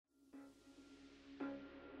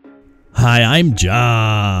Hi, I'm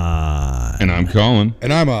John. And I'm Colin.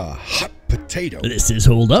 And I'm a hot potato. This is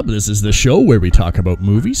Hold Up. This is the show where we talk about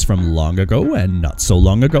movies from long ago and not so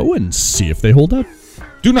long ago and see if they hold up.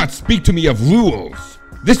 Do not speak to me of rules.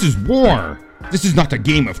 This is war. This is not a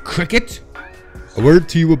game of cricket. A word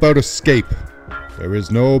to you about escape. There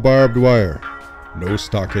is no barbed wire, no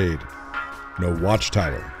stockade, no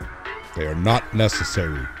watchtower. They are not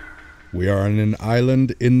necessary. We are on an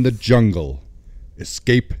island in the jungle.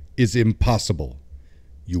 Escape is impossible.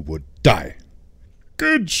 You would die.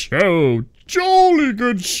 Good show. Jolly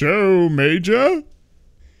good show, Major.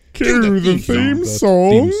 Cue the theme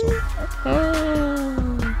song.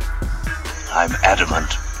 I'm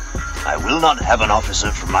adamant. I will not have an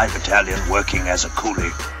officer from my battalion working as a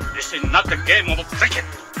coolie. This is not a game of cricket.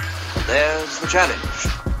 There's the challenge.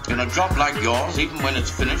 In a job like yours, even when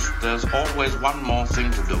it's finished, there's always one more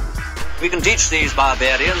thing to do. We can teach these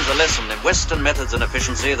barbarians a lesson in Western methods and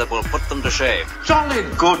efficiency that will put them to shame. Jolly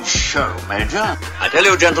good show, Major. I tell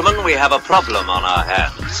you, gentlemen, we have a problem on our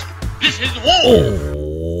hands. This is war.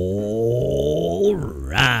 All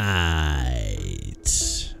right.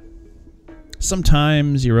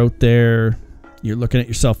 Sometimes you're out there, you're looking at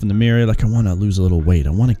yourself in the mirror like, I want to lose a little weight.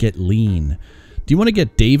 I want to get lean. Do you want to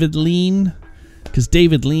get David lean? Because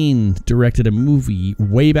David Lean directed a movie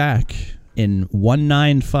way back in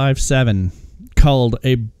 1957 called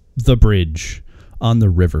The Bridge on the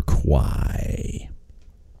River Kwai.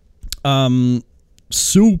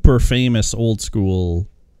 Super famous old school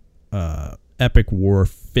epic war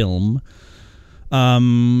film.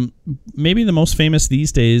 Maybe the most famous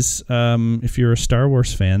these days, if you're a Star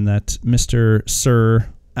Wars fan, that Mr. Sir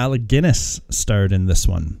Alec Guinness starred in this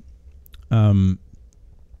one.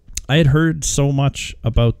 I had heard so much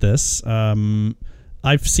about this.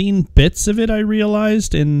 I've seen bits of it, I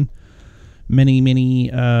realized, in many,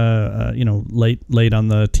 late on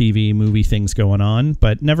the TV movie things going on,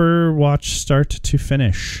 but never watched start to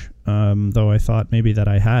finish, though I thought maybe that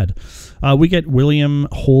I had. We get William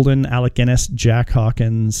Holden, Alec Guinness, Jack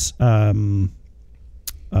Hawkins, Sessue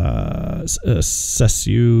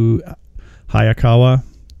Hayakawa.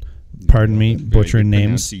 Pardon me, butchering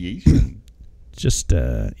names. Just,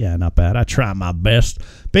 not bad. I try my best.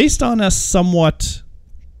 Based on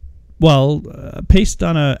based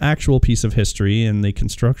on an actual piece of history in the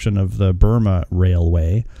construction of the Burma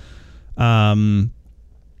Railway. Most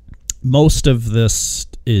of this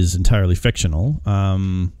is entirely fictional.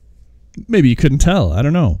 Maybe you couldn't tell. I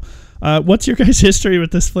don't know. What's your guys' history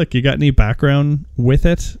with this flick? You got any background with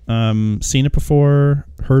it? Seen it before?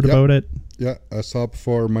 Heard about it? Yeah, I saw it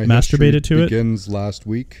before. My masturbated to it? Begins last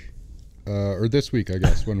week. Or this week, I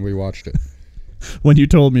guess, when we watched it. When you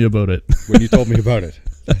told me about it. When you told me about it.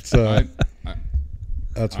 That's when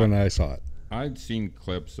I saw it. I'd seen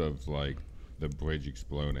clips of like the bridge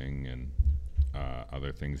exploding and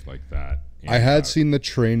other things like that. I had seen the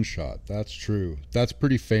train shot. That's true. That's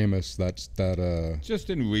pretty famous. Just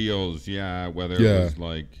in reels, yeah. Whether it was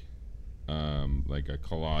like a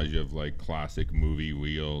collage of like classic movie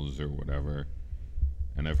reels or whatever.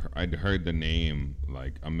 And I'd heard the name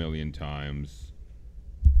like a million times,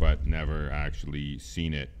 but never actually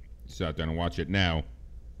seen it. Sat down and watched it. Now,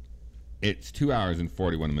 it's 2 hours and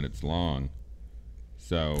 41 minutes long.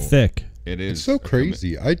 So thick. It is. It's so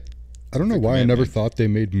crazy. I don't know why I never thought they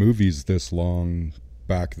made movies this long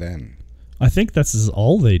back then. I think that's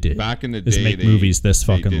all they did. Back in the day, is make movies this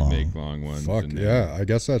fucking long. Make long ones. Fuck yeah, I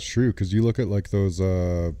guess that's true. Because you look at like those,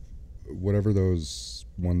 whatever those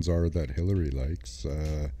ones are that Hillary likes,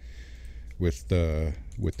 with the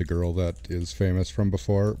girl that is famous from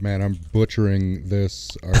before. Man, I'm butchering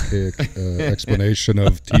this archaic explanation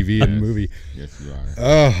of TV and movie. Yes, you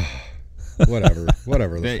are. Whatever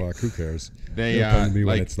the fuck. Who cares? They if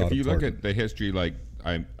you look at the history,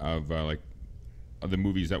 of the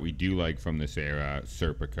movies that we do like from this era,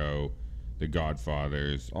 Serpico, The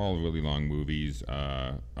Godfathers, all really long movies.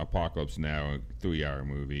 Apocalypse Now, a 3-hour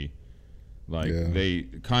movie. They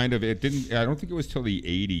kind of, it didn't, I don't think it was till the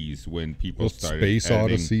 80s when people started Space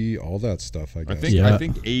editing. Odyssey, all that stuff, I guess. I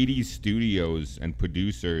think 80s studios and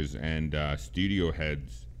producers and studio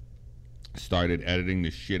heads started editing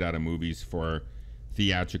the shit out of movies for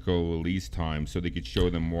theatrical release time so they could show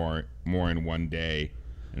them more in one day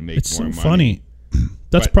and make more money. It's so funny.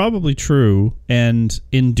 That's probably true, and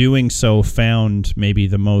in doing so found maybe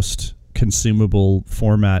the most consumable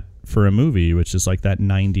format for a movie, which is like that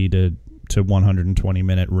 90 to 120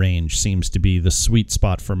 minute range seems to be the sweet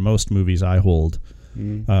spot for most movies I hold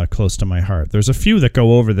close to my heart. There's a few that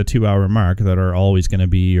go over the 2 hour mark that are always going to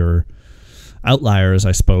be your outliers,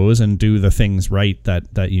 I suppose, and do the things right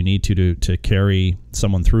that you need to do to carry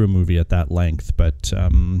someone through a movie at that length. But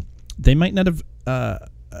they might not have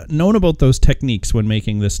known about those techniques when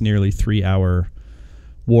making this nearly 3-hour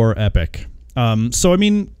war epic. So, I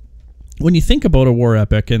mean, when you think about a war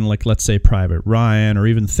epic and, like, let's say Private Ryan or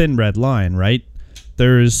even Thin Red Line, right?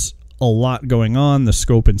 There's a lot going on. The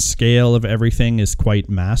scope and scale of everything is quite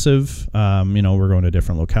massive. You know, we're going to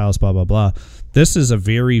different locales, blah, blah, blah. This is a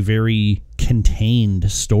very, very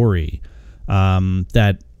contained story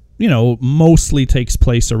that, you know, mostly takes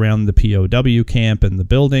place around the POW camp and the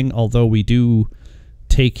building, although we do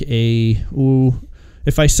take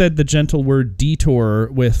if I said the gentle word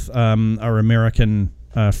detour with our American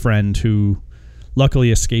friend who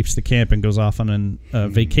luckily escapes the camp and goes off on a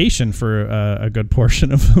vacation for a good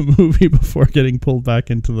portion of the movie before getting pulled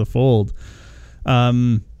back into the fold.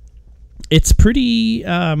 It's pretty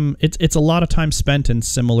it's a lot of time spent in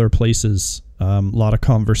similar places, a lot of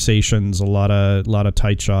conversations, a lot of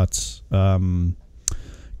tight shots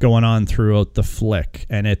going on throughout the flick,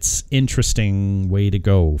 and it's interesting way to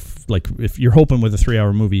go. Like, if you're hoping with a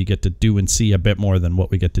 3-hour movie you get to do and see a bit more than what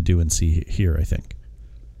we get to do and see here, I think.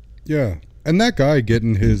 Yeah. And that guy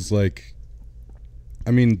getting his, like, I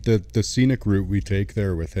mean, the scenic route we take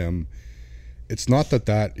there with him, it's not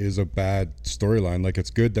that is a bad storyline. Like, it's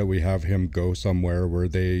good that we have him go somewhere where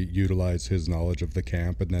they utilize his knowledge of the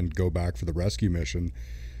camp and then go back for the rescue mission,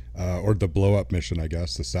 or the blow-up mission, I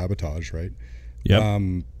guess, the sabotage, right? Yeah.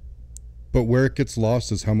 But where it gets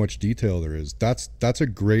lost is how much detail there is. That's a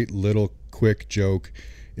great little quick joke.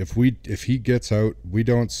 If he gets out, we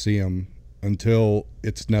don't see him until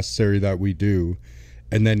it's necessary that we do,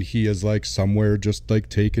 and then he is, like, somewhere just, like,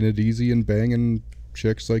 taking it easy and banging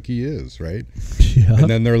chicks like he is, right? Yeah. And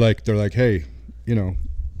then they're like, hey, you know,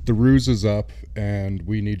 the ruse is up and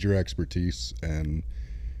we need your expertise, and,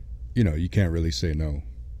 you know, you can't really say no.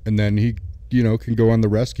 And then he, you know, can go on the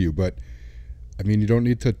rescue. But I mean, you don't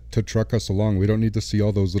need to truck us along. We don't need to see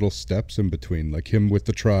all those little steps in between, like him with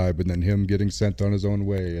the tribe and then him getting sent on his own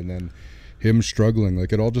way and then him struggling.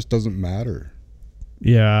 Like, it all just doesn't matter.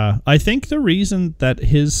 Yeah, I think the reason that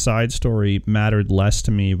his side story mattered less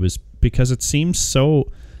to me was because it seems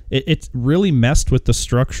so... It really messed with the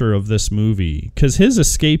structure of this movie, because his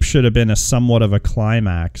escape should have been a somewhat of a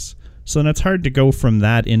climax. So then it's hard to go from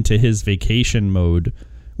that into his vacation mode,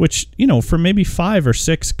 which, you know, for maybe 5 or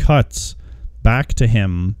 6 cuts back to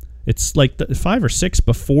him, it's like 5 or 6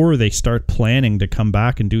 before they start planning to come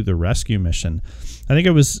back and do the rescue mission. I think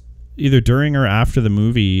it was either during or after the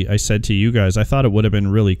movie, I said to you guys, I thought it would have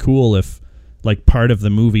been really cool if, like, part of the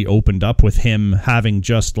movie opened up with him having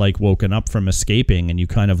just, like, woken up from escaping, and you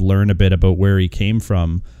kind of learn a bit about where he came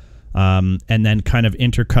from, and then kind of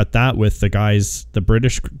intercut that with the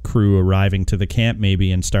British crew arriving to the camp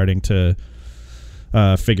maybe and starting to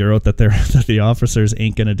figure out that the officers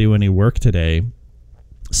ain't going to do any work today.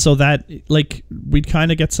 So that, like, we'd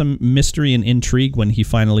kind of get some mystery and intrigue when he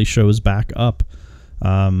finally shows back up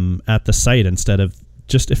at the site, instead of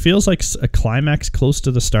just, it feels like a climax close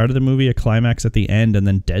to the start of the movie, a climax at the end, and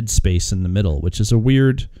then dead space in the middle, which is a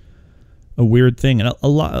weird thing. And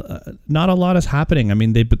not a lot is happening. I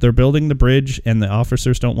mean, they're building the bridge, and the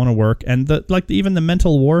officers don't want to work, and even the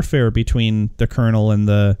mental warfare between the colonel and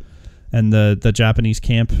the Japanese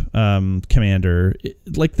camp commander,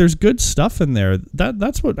 like, there's good stuff in there.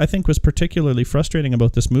 That's what I think was particularly frustrating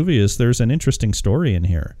about this movie, is there's an interesting story in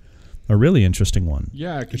here. A really interesting one.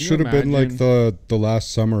 Yeah, it should have been like the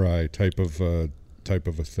Last Samurai type of a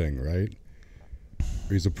thing, right?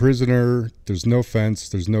 He's a prisoner. There's no fence.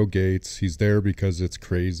 There's no gates. He's there because it's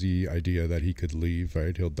crazy idea that he could leave.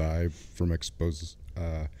 Right? He'll die from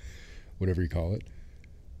whatever you call it.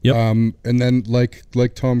 Yep. And then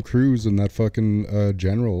like Tom Cruise and that fucking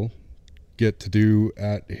general get to do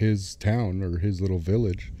at his town or his little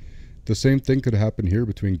village. The same thing could happen here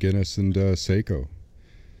between Guinness and Seiko.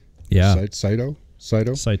 Yeah. Saito.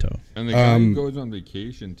 And the guy who goes on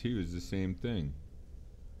vacation too is the same thing.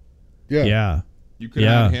 Yeah. Yeah. You could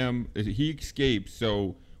have him. He escapes,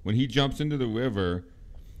 so when he jumps into the river,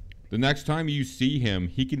 the next time you see him,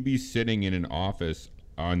 he can be sitting in an office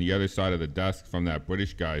on the other side of the desk from that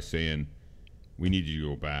British guy saying, "We need you to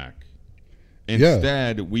go back."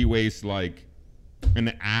 Instead, we waste like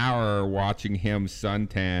an hour watching him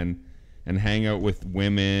suntan and hang out with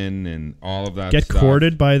women and all of that Get stuff.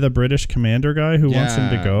 courted by the British commander guy who wants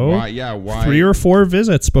him to go. Why? 3 or 4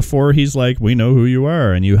 visits before he's like, we know who you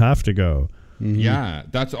are and you have to go. Mm-hmm. Yeah,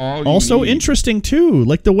 that's all. Also interesting too,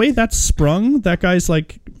 like the way that's sprung. That guy's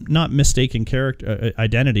like not mistaken character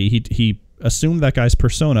identity. He assumed that guy's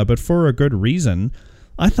persona, but for a good reason.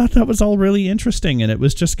 I thought that was all really interesting, and it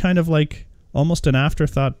was just kind of like almost an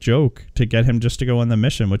afterthought joke to get him just to go on the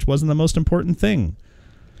mission, which wasn't the most important thing.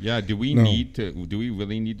 Yeah, do we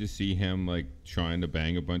really need to see him like trying to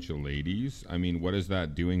bang a bunch of ladies? I mean, what is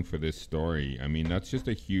that doing for this story? I mean, that's just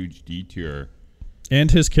a huge detour. And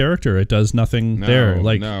his character, it does nothing there.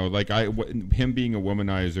 Like him being a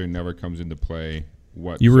womanizer never comes into play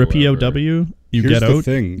whatsoever. You were a POW, you Here's get the out,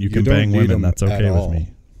 thing. you can bang women, that's okay with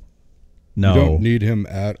me. No. You don't need him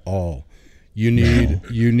at all. You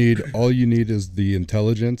need all you need is the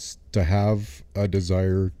intelligence to have a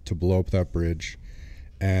desire to blow up that bridge,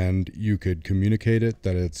 and you could communicate it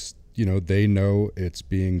that it's, you know, they know it's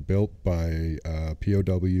being built by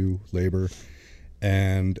POW labor,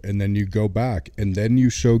 and then you go back, and then you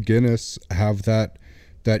show Guinness have that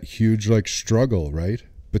huge like struggle, right,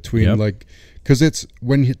 between like, because it's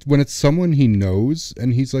when it's someone he knows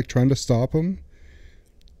and he's like trying to stop him.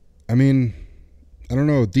 I mean, I don't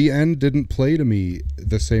know. The end didn't play to me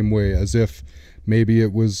the same way as if maybe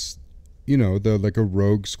it was, you know, like a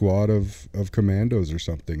rogue squad of commandos or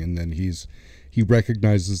something, and then he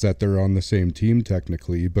recognizes that they're on the same team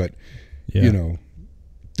technically, but you know,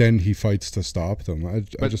 then he fights to stop them. I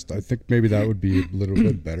think maybe that would be a little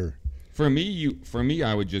bit better. For me,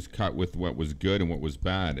 I would just cut with what was good and what was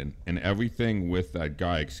bad, and everything with that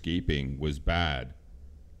guy escaping was bad.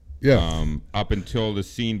 Yeah. Up until the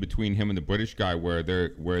scene between him and the British guy where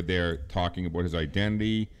they're talking about his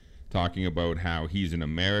identity, talking about how he's an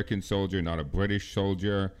American soldier, not a British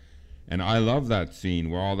soldier. And I love that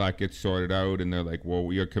scene where all that gets sorted out, and they're like,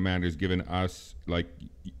 well, your commander's given us like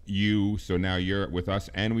you, so now you're with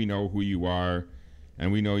us, and we know who you are,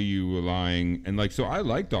 and we know you were lying, and like, so I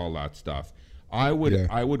liked all that stuff. I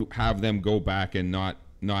would have them go back and not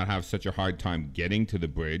have such a hard time getting to the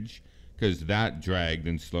bridge, because that dragged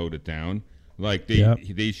and slowed it down. Like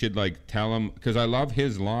they should like tell him, because I love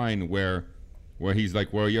his line where he's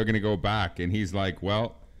like, well, you're gonna go back, and he's like,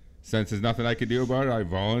 well, since there's nothing I can do about it, I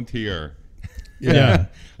volunteer. Yeah.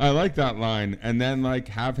 I like that line. And then like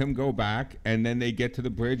have him go back, and then they get to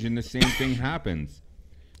the bridge and the same thing happens.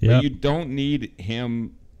 Yeah. But you don't need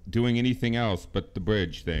him doing anything else but the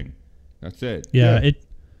bridge thing. That's it. Yeah.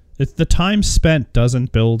 It's the time spent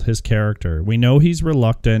doesn't build his character. We know he's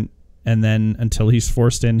reluctant, and then until he's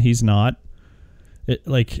forced in, he's not.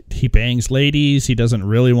 Like, he bangs ladies. He doesn't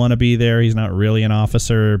really want to be there. He's not really an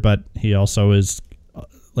officer, but he also is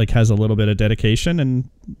like has a little bit of dedication, and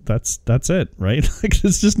that's it, right? Like,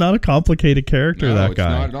 it's just not a complicated character. No, that guy.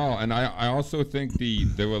 It's not at all. And I also think the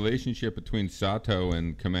relationship between Sato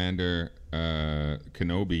and Commander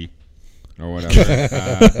Kenobi or whatever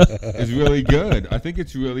is really good. I think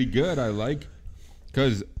it's really good. I like,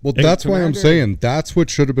 because that's why I'm saying that's what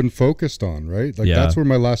should have been focused on, right? Like that's where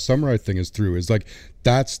my Last Samurai thing is through. Is like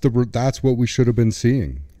that's what we should have been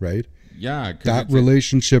seeing, right? Yeah, that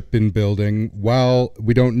relationship been building. While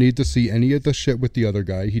we don't need to see any of the shit with the other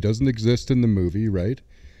guy, he doesn't exist in the movie, right?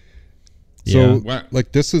 So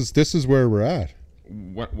like this is where we're at.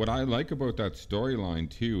 What I like about that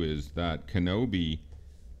storyline too is that Kenobi,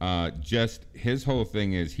 just his whole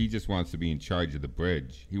thing is he just wants to be in charge of the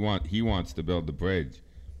bridge. He wants to build the bridge.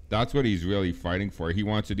 That's what he's really fighting for. He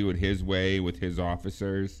wants to do it his way with his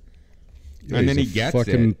officers, and then he gets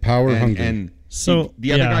fucking it. Power hungry. And so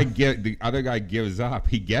the other guy gives up.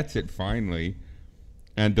 He gets it finally,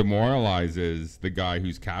 and demoralizes the guy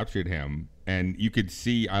who's captured him. And you could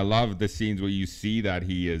see. I love the scenes where you see that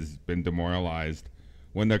he has been demoralized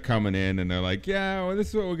when they're coming in, and they're like, "Yeah, well, this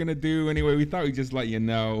is what we're gonna do anyway. We thought we'd just let you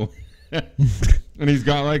know." And he's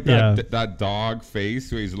got like that dog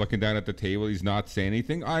face where he's looking down at the table. He's not saying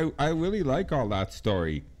anything. I really like all that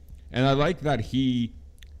story, and I like that he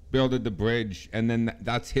builded the bridge, and then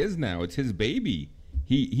that's his now. It's his baby.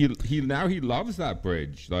 He now he loves that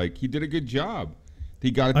bridge. Like, he did a good job.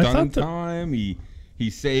 He got it done in time. He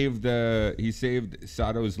saved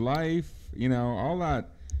Sato's life. You know, all that.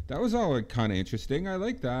 That was all kind of interesting. I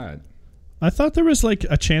like that. I thought there was like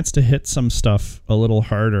a chance to hit some stuff a little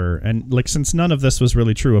harder, and like, since none of this was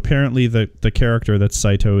really true, apparently the character that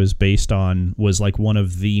Saito is based on was like one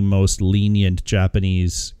of the most lenient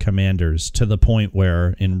Japanese commanders, to the point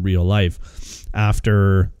where in real life,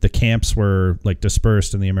 after the camps were like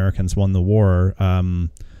dispersed and the Americans won the war,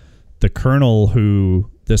 the colonel who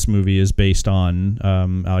this movie is based on,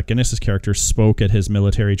 Alec Guinness's character, spoke at his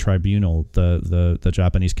military tribunal, the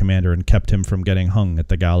Japanese commander, and kept him from getting hung at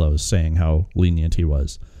the gallows, saying how lenient he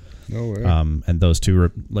was. No way. And those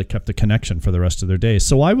two like kept a connection for the rest of their days.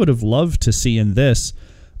 So I would have loved to see in this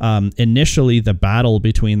initially the battle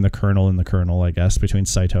between the colonel and the colonel, I guess, between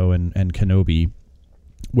Saito and Kenobi,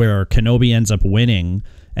 where Kenobi ends up winning.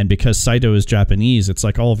 And because Saito is Japanese, it's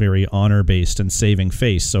like all very honor based and saving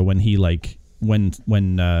face. So when he like when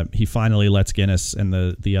he finally lets Guinness and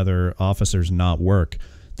the other officers not work,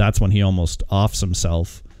 that's when he almost offs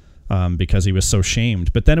himself because he was so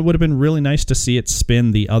shamed. But then it would have been really nice to see it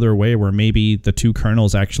spin the other way, where maybe the two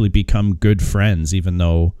colonels actually become good friends, even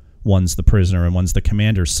though one's the prisoner and one's the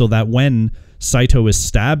commander, so that when Saito is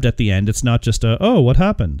stabbed at the end, it's not just a, oh, what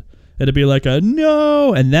happened? It'd be like a,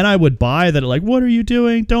 no, and then I would buy that, like, what are you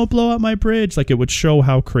doing? Don't blow up my bridge. Like, it would show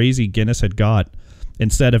how crazy Guinness had got,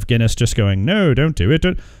 instead of Guinness just going, no, don't do it.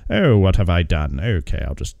 Oh, what have I done? Okay,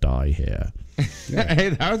 I'll just die here. Yeah. Hey,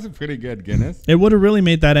 that was a pretty good Guinness. It would have really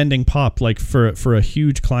made that ending pop, like for a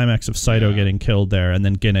huge climax of Saito getting killed there, and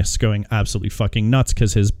then Guinness going absolutely fucking nuts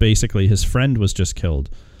because his friend was just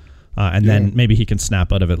killed. And then maybe he can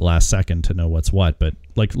snap out of it last second to know what's what. But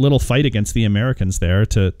like little fight against the Americans there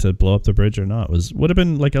to blow up the bridge or not would have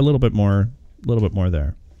been like a little bit more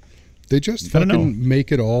there. They just fucking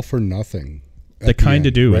make it all for nothing. They kind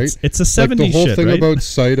of do. Right? It's a 70s shit, the whole thing right? about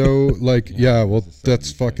Saito, like,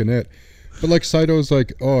 that's fucking it. But like Saito's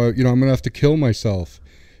like, oh, I'm gonna have to kill myself,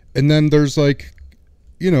 and then there's like,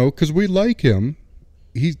 because we like him,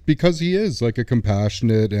 because he is like a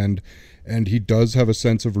compassionate and he does have a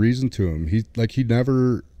sense of reason to him. He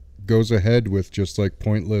never goes ahead with just like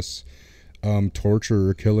pointless torture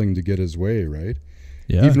or killing to get his way, right?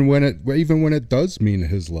 Yeah. Even when it does mean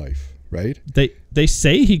his life, right? They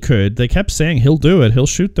say he could. They kept saying he'll do it. He'll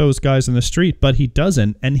shoot those guys in the street, but he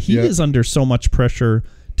doesn't, and he is under so much pressure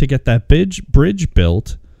to get that bridge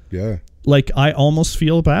built. Yeah. Like, I almost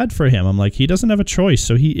feel bad for him. I'm like, he doesn't have a choice,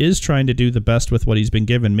 so he is trying to do the best with what he's been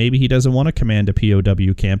given. Maybe he doesn't want to command a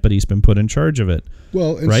POW camp, but he's been put in charge of it.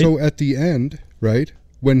 Well, and so at the end, right,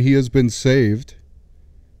 when he has been saved,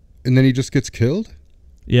 and then he just gets killed?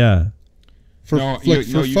 Yeah. For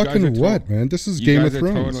fucking what, man? This is Game of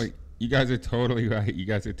Thrones. You guys are totally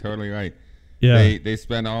right. Yeah. They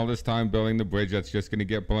spend all this time building the bridge that's just going to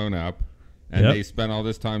get blown up, and they spend all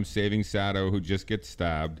this time saving Sato, who just gets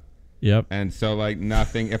stabbed. Yep. And so, like,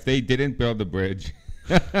 nothing. If they didn't build the bridge,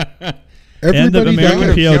 and the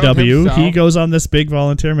American POW, he goes on this big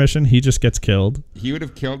volunteer mission. He just gets killed. He would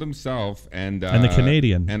have killed himself, and the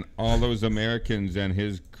Canadian, and all those Americans and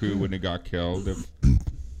his crew wouldn't have got killed.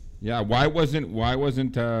 Why weren't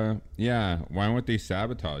they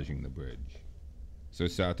sabotaging the bridge? So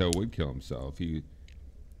Sato would kill himself. He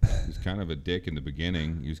was kind of a dick in the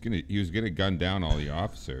beginning. He was gonna gun down all the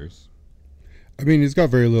officers. I mean, he's got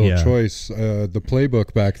very little choice. The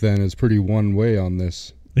playbook back then is pretty one way on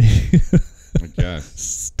this. I guess.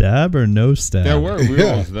 Stab or no stab? There were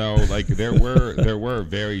rules, though. Like, there were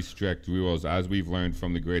very strict rules, as we've learned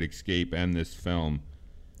from The Great Escape and this film.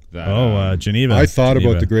 That, Geneva. I thought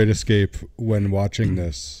about The Great Escape when watching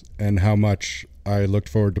this, and how much I looked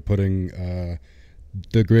forward to putting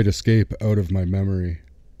The Great Escape out of my memory.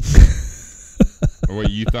 Wait,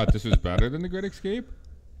 you thought this was better than The Great Escape?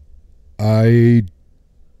 I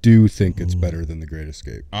do think it's better than The Great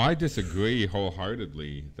Escape. I disagree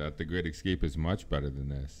wholeheartedly that The Great Escape is much better than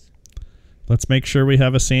this. Let's make sure we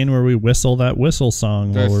have a scene where we whistle that whistle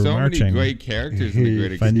song while we're marching. There's so many great characters in The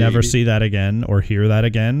Great Escape. If I never see that again or hear that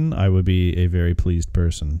again, I would be a very pleased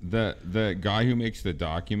person. The guy who makes the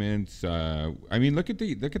documents, I mean, look at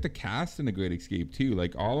the cast in The Great Escape too.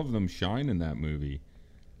 Like, all of them shine in that movie.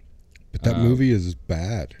 But that movie is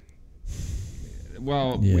bad.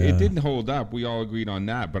 Well, it didn't hold up. We all agreed on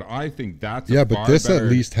that. But I think that's but this better...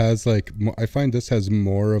 at least has like. I find this has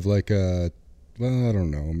more of like a. Well, I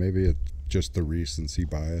don't know. Maybe it's just the recency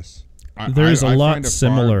bias. There's a lot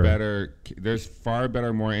similar. There's far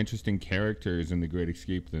better, more interesting characters in The Great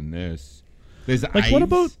Escape than this. There's what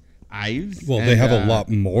about Ives? Well, they have a lot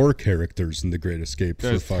more characters in The Great Escape.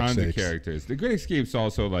 There's for fuck's tons sakes. Of characters. The Great Escape's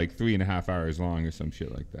also like 3.5 hours long or some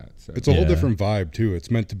shit like that. So. It's a whole different vibe too. It's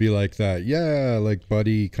meant to be like that, like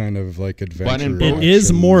buddy kind of like adventure. It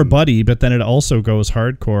is more buddy, but then it also goes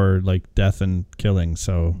hardcore, like death and killing.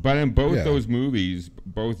 So, but in both those movies,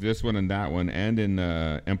 both this one and that one, and in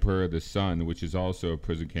Emperor of the Sun, which is also a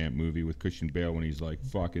prison camp movie with Christian Bale when he's like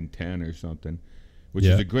fucking 10 or something. Which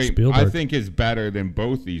is a great, Spielberg. I think is better than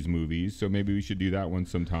both these movies. So maybe we should do that one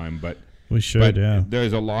sometime. But we should,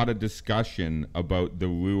 there's a lot of discussion about the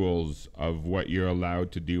rules of what you're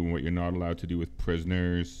allowed to do and what you're not allowed to do with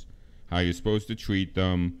prisoners, how you're supposed to treat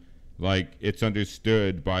them. Like, it's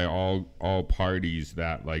understood by all parties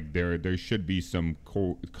that like there should be some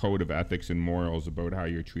code of ethics and morals about how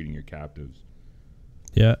you're treating your captives.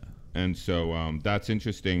 Yeah. And so that's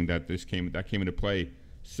interesting that came into play.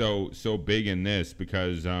 So big in this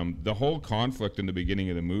because the whole conflict in the beginning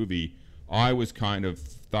of the movie, I was kind of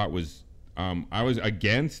thought was I was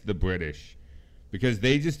against the British because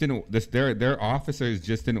they just didn't. Their officers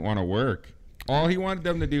just didn't want to work. All he wanted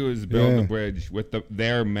them to do was build the bridge with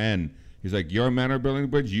their men, He's like, your men are building the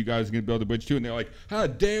bridge. You guys are going to build the bridge too. And they're like, how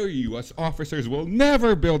dare you? Us officers will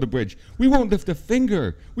never build a bridge. We won't lift a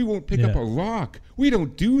finger. We won't pick up a rock. We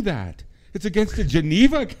don't do that. It's against the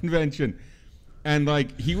Geneva Convention. And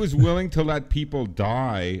like, he was willing to let people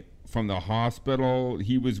die from the hospital.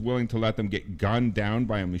 He was willing to let them get gunned down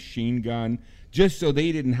by a machine gun just so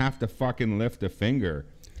they didn't have to fucking lift a finger.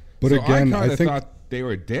 But so again, I think thought they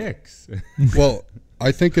were dicks. Well,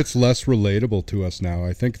 I think it's less relatable to us now.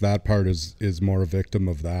 I think that part is more a victim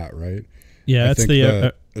of that, right? Yeah, I it's think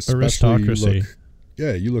the especially aristocracy.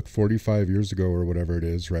 you look 45 years ago or whatever it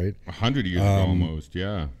is, right? 100 years ago almost,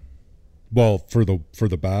 yeah. Well, for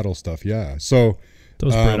the battle stuff, yeah. So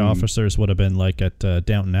those Brit officers would have been like at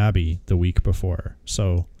Downton Abbey the week before.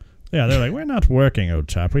 So, yeah, they're like, we're not working, old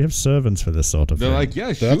chap. We have servants for this sort of thing. They're like,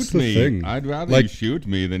 yeah, That's shoot the me. thing. I'd rather Like- you shoot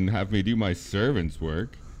me than have me do my servant's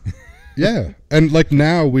work. yeah, and like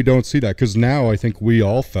now we don't see that because now I think we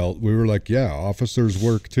all felt we were like, yeah, officers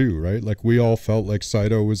work too, right? Like we all felt like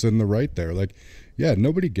Saito was in the right there. Like, yeah,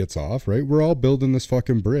 nobody gets off, right? We're all building this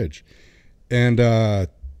fucking bridge, and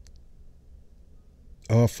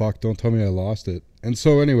oh fuck, don't tell me I lost it. And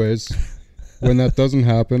so, anyways, when that doesn't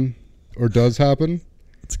happen or does happen,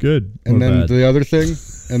 it's good. and then bad. the other thing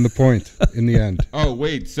and the point in the end. Oh,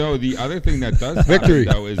 wait, so the other thing that does Victory.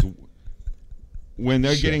 happen, though, is when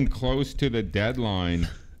they're getting close to the deadline,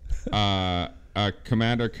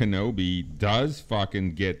 Commander Kenobi does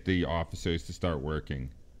fucking get the officers to start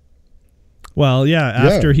working. Well, yeah,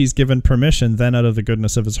 after he's given permission, then out of the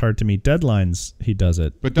goodness of his heart to meet deadlines, he does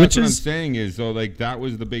it. But that's what I'm saying is, though, like, that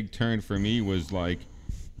was the big turn for me was, like,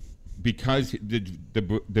 because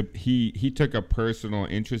he took a personal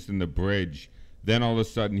interest in the bridge, then all of a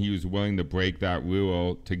sudden he was willing to break that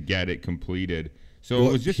rule to get it completed. So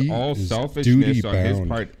it was just all selfishness on his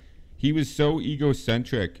part. He was so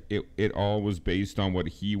egocentric. It all was based on what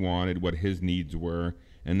he wanted, what his needs were,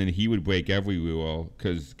 and then he would break every rule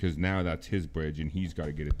because now that's his bridge and he's got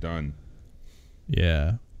to get it done.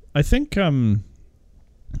 Yeah, I think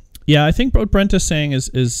I think what Brent is saying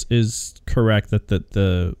is correct.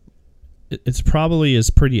 That it's probably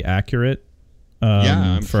is pretty accurate.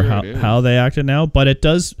 I'm for sure how they acted now, but it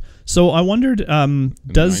does. So I wondered,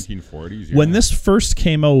 does the 1940s, when this first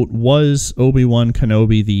came out, was Obi-Wan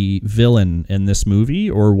Kenobi the villain in this movie,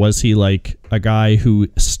 or was he like a guy who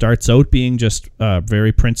starts out being just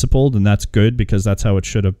very principled, and that's good because that's how it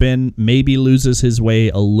should have been, maybe loses his way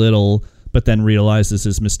a little, but then realizes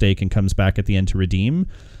his mistake and comes back at the end to redeem?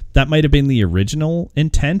 That might have been the original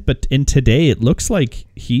intent, but in today, it looks like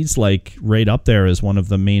he's like right up there as one of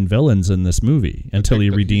the main villains in this movie until he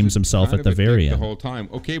redeems himself at the very end. The whole time,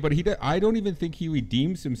 okay, but I don't even think he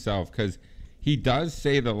redeems himself because he does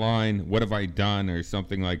say the line, "What have I done?" or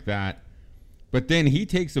something like that. But then he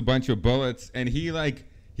takes a bunch of bullets and he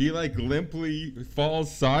limply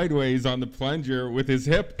falls sideways on the plunger with his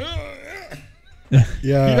hip.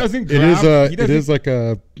 Yeah, he doesn't it is like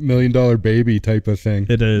 $1 million baby type of thing.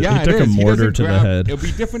 It is. Yeah, he took a mortar to the head. It would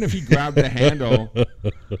be different if he grabbed the handle.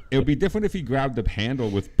 It would be different if he grabbed the handle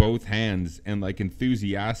with both hands and like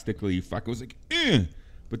enthusiastically it was like, eh.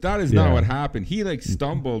 But that is not what happened. He like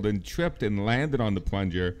stumbled and tripped and landed on the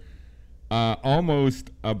plunger, almost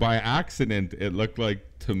by accident. It looked like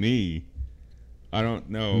to me. I don't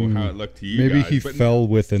know how it looked to you. Maybe guys, he fell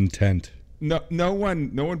with intent. No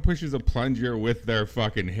one pushes a plunger with their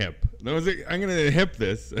fucking hip. No one's like, I'm gonna hip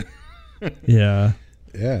this. Yeah.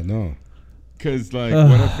 Yeah, no. Because like,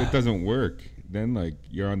 what if it doesn't work? Then like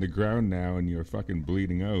you're on the ground now and you're fucking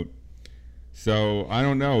bleeding out. So I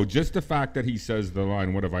don't know. Just the fact that he says the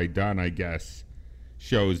line, "What have I done?" I guess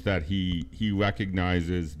shows that he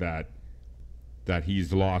recognizes that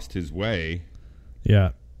he's lost his way.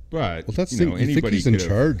 Yeah. Well, But that's you think he's in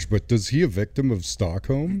charge, but does he a victim of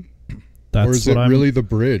Stockholm? That's or is it really the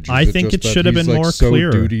bridge? I think it should have been more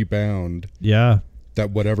clear. Duty bound. Yeah.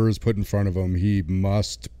 That whatever is put in front of him, he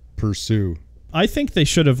must pursue. I think they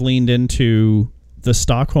should have leaned into the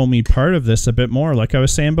Stockholm-y part of this a bit more. Like I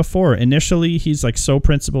was saying before, initially he's like so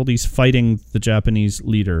principled, he's fighting the Japanese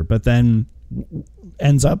leader, but then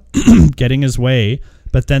ends up getting his way.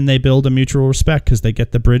 But then they build a mutual respect because they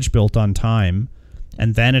get the bridge built on time.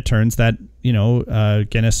 And then it turns that,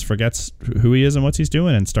 Guinness forgets who he is and what he's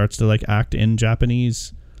doing and starts to like act in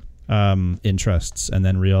Japanese interests, and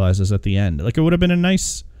then realizes at the end. Like it would have been a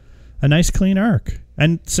nice clean arc.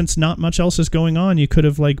 And since not much else is going on, you could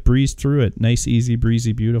have like breezed through it. Nice, easy,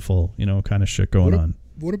 breezy, beautiful, kind of shit going on.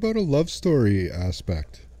 What about a love story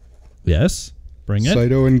aspect? Yes. Bring it.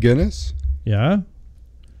 Saito and Guinness? Yeah.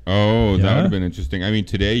 Oh, that would have been interesting. I mean,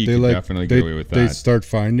 today you could definitely get away with that. They start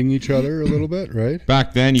finding each other a little bit, right?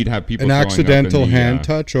 Back then, you'd have people an accidental hand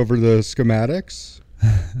touch over the schematics.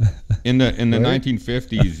 In the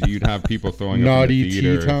 1950s, you'd have people throwing up in the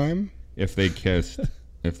theater. Naughty tea time. If they kissed,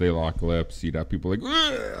 if they locked lips, you'd have people like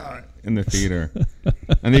in the theater,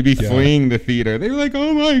 and they'd be fleeing the theater. They were like,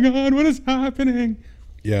 "Oh my God, what is happening?"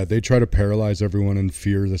 Yeah, they try to paralyze everyone in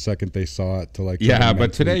fear the second they saw it.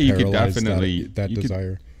 But today you could definitely that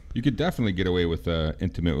desire. You could definitely get away with an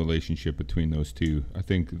intimate relationship between those two. I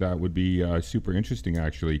think that would be super interesting.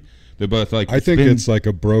 Actually, they're both like. I think it's like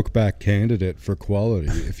a Brokeback candidate for quality.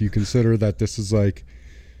 If you consider that this is like,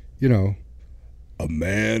 you know, a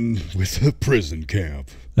man with a prison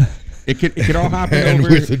camp. It could all happen man over.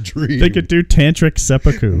 With a dream. They could do tantric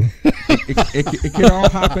seppuku. It could all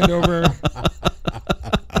happen over.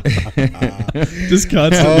 Just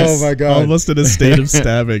constantly, oh my God, almost in a state of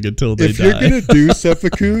stabbing until they die. If you're gonna do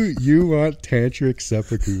seppuku, you want tantric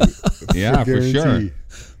seppuku. Yeah, for sure.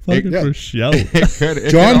 For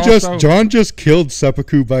sure. John just killed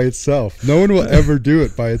seppuku by itself. No one will ever do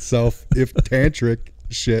it by itself if tantric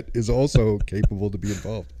shit is also capable to be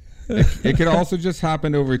involved. It could also just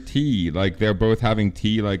happen over tea. Like they're both having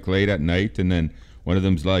tea like late at night, and then one of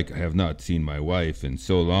them's like, "I have not seen my wife in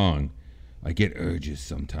so long. I get urges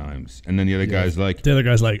sometimes." And then the other guy's like,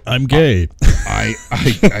 "I'm gay. I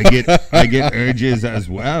get urges as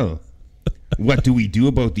well. What do we do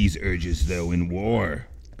about these urges though in war?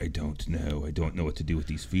 I don't know. I don't know what to do with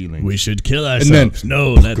these feelings. We should kill ourselves."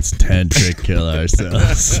 No, that's tantric. Kill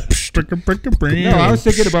ourselves. No, I was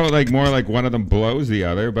thinking about like more like one of them blows the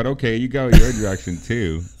other, but okay, you go your direction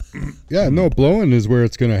too. Yeah, no, blowing is where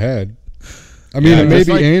it's gonna head. I mean, it may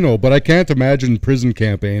be anal, but I can't imagine prison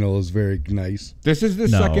camp anal is very nice. This is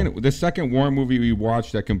the second war movie we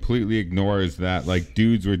watched that completely ignores that like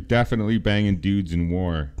dudes were definitely banging dudes in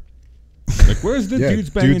war. Like, where's the dudes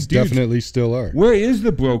banging dudes? Definitely still are. Where is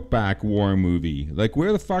the Brokeback war movie? Like,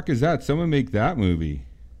 where the fuck is that? Someone make that movie.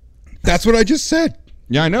 That's what I just said.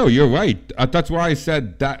 Yeah, I know. You're right. That's why I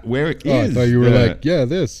said that. Where it is? I thought you were like,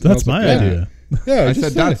 this. That's my idea. Yeah, I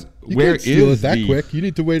said that's you where can't steal is it that quick. You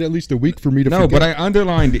need to wait at least a week for me to. No, forget. but I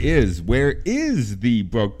underlined is. Where is the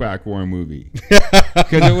Brokeback war movie?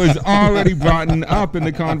 Because it was already brought up in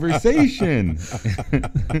the conversation.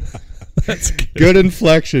 That's good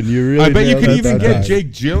inflection. You really. I bet you could even get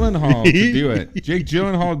Jake Gyllenhaal to do it. Jake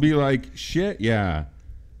Gyllenhaal would be like, shit, yeah.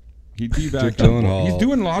 He'd be back. He's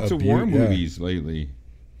doing lots of war movies lately.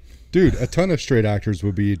 Dude, a ton of straight actors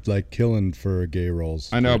would be like killing for gay roles.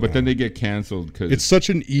 I know, but then they get canceled because it's such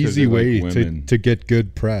an easy way to get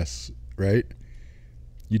good press, right?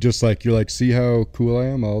 You're like, see how cool I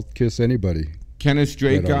am? I'll kiss anybody. Can a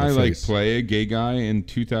straight guy like play a gay guy in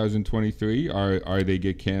 2023? Or they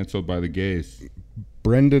get canceled by the gays?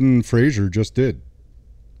 Brendan Fraser just did,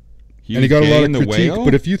 and he got a lot of critique.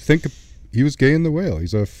 But if you think he was gay in The Whale,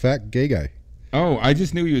 he's a fat gay guy. Oh, I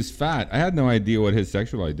just knew he was fat. I had no idea what his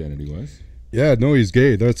sexual identity was. Yeah, no, he's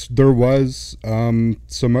gay. There was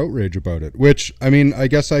some outrage about it, which, I mean, I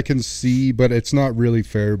guess I can see, but it's not really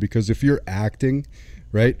fair because if you're acting,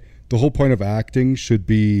 right, the whole point of acting should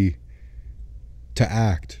be to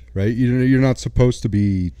act, right? You're not supposed to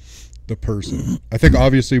be the person. I think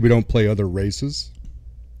obviously we don't play other races,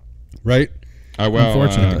 right? Well,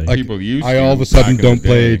 unfortunately, people used to. I all of a sudden don't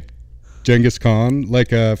play Genghis Khan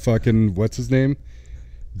like a fucking what's his name,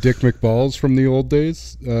 Dick McBalls from the old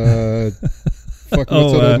days. What's that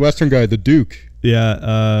old Western guy, the Duke?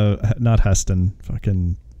 Yeah, not Heston.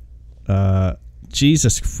 Fucking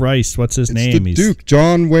Jesus Christ, what's his name? The Duke,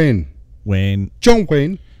 John Wayne. John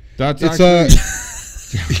Wayne. That's actually.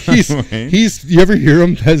 he's. You ever hear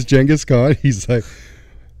him as Genghis Khan? He's like,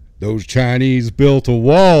 those Chinese built a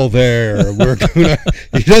wall there. We're gonna.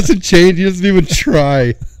 He doesn't change. He doesn't even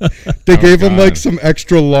try. They gave him like some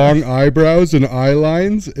extra long eyebrows and eye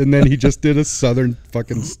lines, and then he just did a southern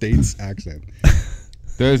fucking states accent.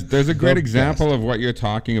 There's a great example of what you're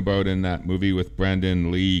talking about in that movie with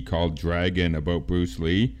Brendan Lee called Dragon about Bruce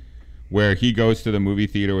Lee, where he goes to the movie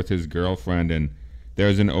theater with his girlfriend, and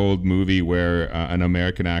there's an old movie where an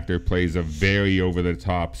American actor plays a very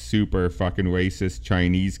over-the-top, super fucking racist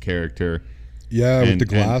Chinese character. Yeah, with the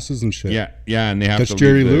glasses and shit. Yeah, and they have to. That's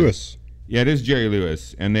Jerry Lewis. Yeah, it is Jerry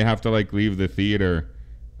Lewis, and they have to like leave the theater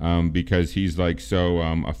because he's like so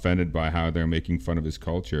offended by how they're making fun of his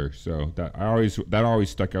culture. So that always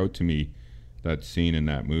stuck out to me, that scene in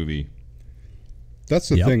that movie. That's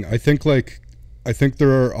the thing. I think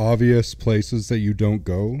there are obvious places that you don't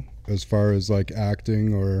go as far as like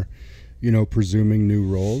acting or, presuming new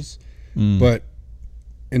roles. But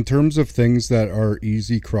in terms of things that are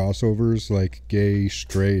easy crossovers, like gay,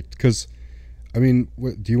 straight, because, I mean,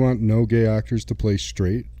 do you want no gay actors to play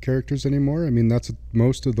straight characters anymore? I mean, that's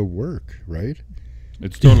most of the work, right?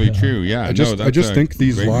 It's totally true. Yeah, I just think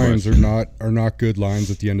these lines are not good lines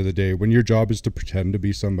at the end of the day. When your job is to pretend to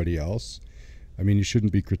be somebody else, I mean, you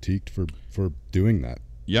shouldn't be critiqued for doing that.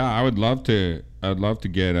 Yeah, I'd love to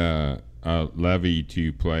get a Levy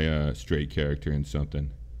to play a straight character in something.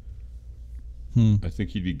 I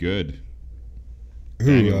think he'd be good.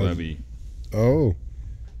 Daniel Levy. Oh,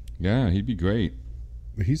 yeah, he'd be great.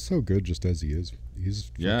 He's so good just as he is. He's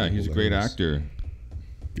a great actor.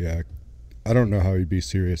 Yeah, I don't know how he'd be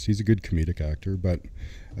serious. He's a good comedic actor, but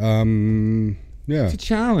yeah. It's a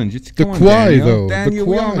challenge. It's the Kwai, though. Daniel,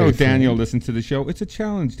 we all know Daniel listens to the show. It's a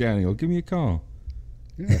challenge, Daniel. Give me a call.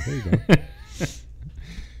 Yeah, there you go.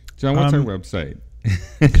 John, what's our website?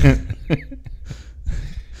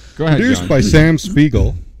 Go ahead, Produced John. by Sam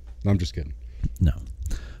Spiegel. No, I'm just kidding. No.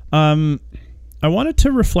 I wanted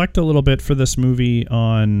to reflect a little bit for this movie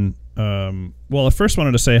on... well, I first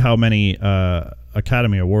wanted to say how many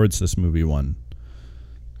Academy Awards this movie won.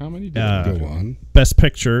 How many did it go on? Best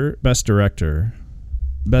Picture, Best Director,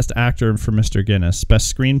 Best Actor for Mr. Guinness,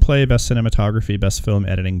 Best Screenplay, Best Cinematography, Best Film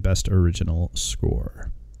Editing, Best Original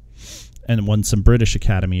Score. And won some British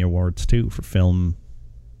Academy Awards, too, for film,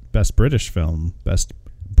 Best British Film, Best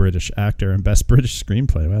British Actor, and Best British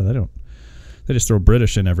Screenplay. Wow, they just throw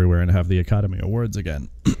British in everywhere and have the Academy Awards again.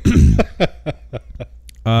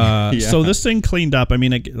 So this thing cleaned up. I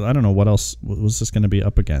mean, I don't know what else was this going to be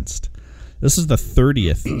up against. This is the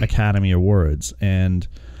 30th Academy Awards, and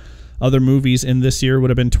other movies in this year would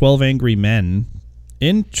have been 12 Angry Men.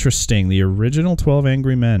 Interesting. The original 12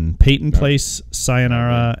 Angry Men, Peyton Place,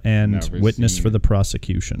 Sayonara, and Witness for the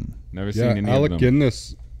Prosecution. Never seen any of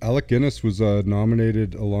them. Alec Guinness was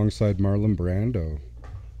nominated alongside Marlon Brando,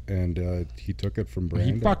 and he took it from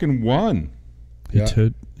Brando. He fucking won. He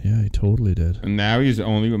totally did. And now he's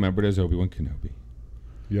only remembered as Obi-Wan Kenobi.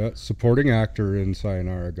 Yeah, supporting actor in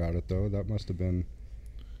Sayonara got it, though. That must have been...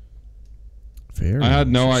 Very I had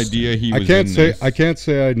no idea he was I can't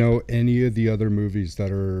say I know any of the other movies that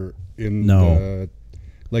are in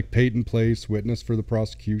like Peyton Place, Witness for the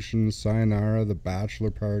Prosecution, Sayonara, The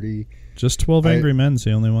Bachelor Party. Just 12 Angry Men's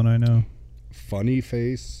the only one I know. Funny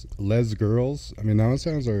Face, Les Girls. I mean, that one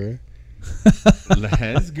sounds alright.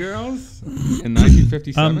 Les Girls? In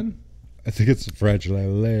 1957? I think it's French, like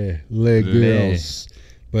Les Girls.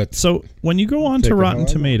 But so when you go on to Rotten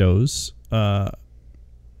Tomatoes,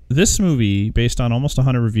 this movie, based on almost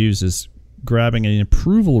 100 reviews, is grabbing an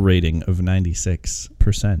approval rating of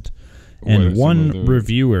 96%. And one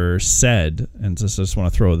reviewer said, and just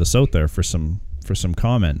want to throw this out there for some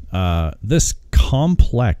comment, this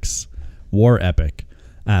complex war epic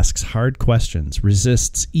asks hard questions,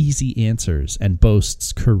 resists easy answers, and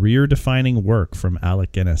boasts career-defining work from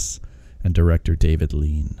Alec Guinness and director David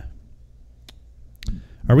Lean.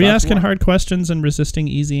 Are we asking hard questions and resisting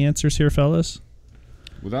easy answers here, fellas?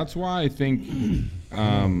 Well, that's why I think...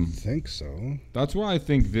 I think so. That's why I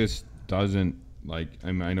think this doesn't... Like,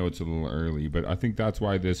 I mean, I know it's a little early, but I think that's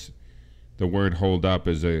why the word "hold up"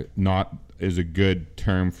 is a good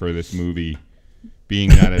term for this movie, being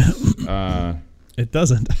that it's it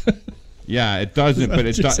doesn't. Yeah, it doesn't, but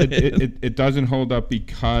it doesn't hold up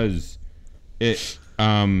because it's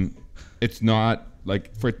not like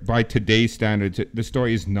by today's standards. The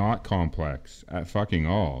story is not complex at fucking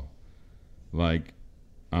all. Like,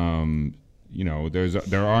 you know,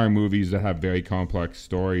 there are movies that have very complex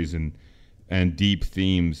stories and deep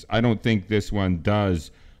themes. I don't think this one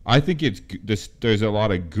does. I think there's a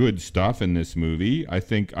lot of good stuff in this movie. I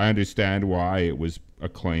think I understand why it was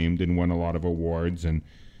acclaimed and won a lot of awards, and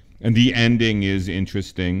the ending is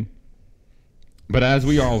interesting. But as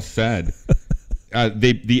we all said,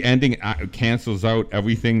 the ending cancels out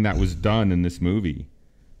everything that was done in this movie.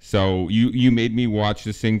 So you made me watch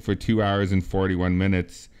this thing for 2 hours and 41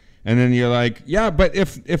 minutes. And then you're like, yeah, but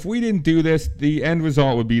if we didn't do this, the end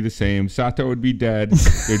result would be the same. Sato would be dead.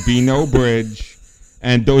 There'd be no bridge.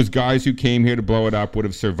 And those guys who came here to blow it up would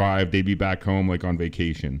have survived. They'd be back home like on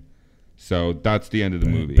vacation. So that's the end of the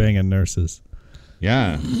movie. Banging nurses.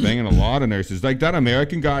 Yeah, banging a lot of nurses. Like that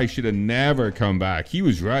American guy should have never come back. He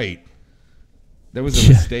was right. That was a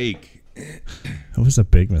mistake. That was a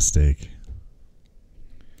big mistake.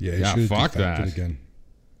 Yeah, fuck that. Again.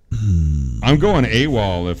 I'm going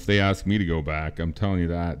AWOL if they ask me to go back. I'm telling you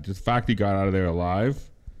that. Just the fact he got out of there alive,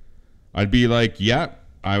 I'd be like, yep,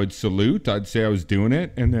 I would salute. I'd say I was doing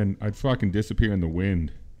it, and then I'd fucking disappear in the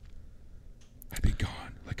wind. I'd be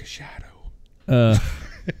gone like a shadow.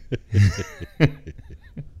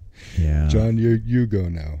 Yeah. John, you go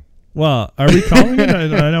now. Well, are we calling it?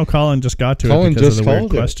 I know Colin just got to Colin it because just of the weird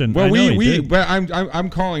called it. question. Well, but I'm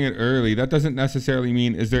calling it early. That doesn't necessarily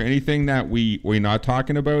mean. Is there anything that we're not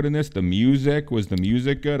talking about in this? The music, was the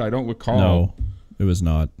music good? I don't recall. No, it was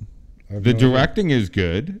not. The directing is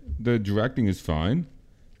good. The directing is fine.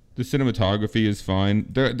 The cinematography is fine.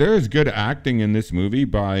 There is good acting in this movie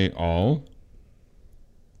by all.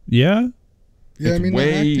 Yeah. Yeah, It's I mean,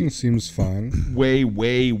 the acting seems fine. Way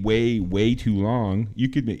too long. You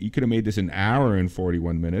could have made this an hour and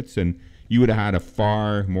 41 minutes, and you would have had a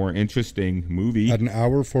far more interesting movie. At an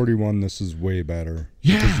hour 41, this is way better.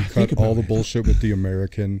 Yeah, because you cut all the bullshit with the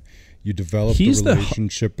American. You develop the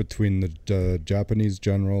relationship between the Japanese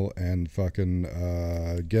general and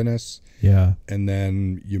fucking Guinness. Yeah. And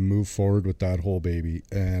then you move forward with that whole baby.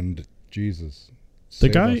 And Jesus, the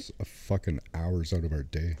guy us a fucking hours out of our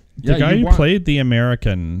day. The guy who played the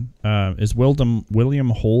American is William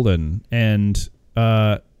Holden, and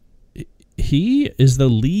he is the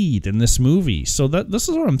lead in this movie. So this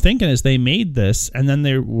is what I'm thinking: is they made this, and then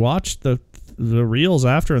they watched the reels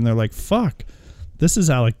after, and they're like, "Fuck, this is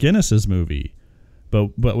Alec Guinness's movie."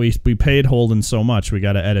 But we paid Holden so much, we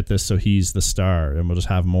got to edit this so he's the star, and we'll just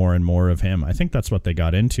have more and more of him. I think that's what they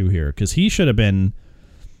got into here, because he should have been.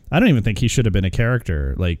 I don't even think he should have been a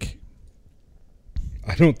character. Like,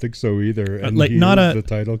 I don't think so either. And like, he not is the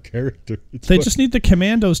title character. They just need the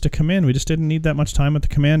commandos to come in. We just didn't need that much time with the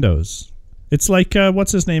commandos. It's like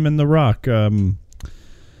what's his name in The Rock? When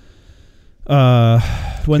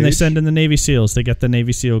they send in the Navy SEALs, they get the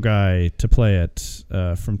Navy SEAL guy to play it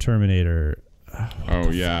from Terminator.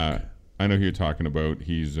 Oh yeah, I know who you're talking about.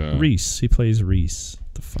 He's Reese. He plays Reese.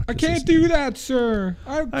 The fuck? I can't do that, sir.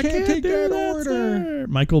 I can't take that order. Sir.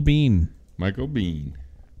 Michael Biehn.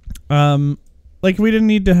 Like, we didn't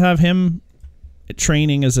need to have him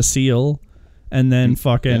training as a SEAL and then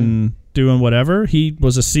fucking doing whatever. He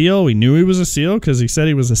was a SEAL. We knew he was a SEAL because he said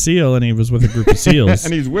he was a SEAL and he was with a group of SEAls.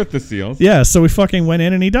 And he's with the SEALs. Yeah, so we fucking went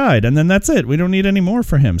in and he died. And then that's it. We don't need any more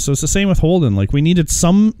for him. So it's the same with Holden. Like, we needed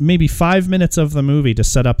maybe 5 minutes of the movie to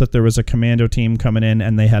set up that there was a commando team coming in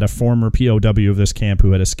and they had a former POW of this camp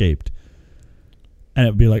who had escaped. And it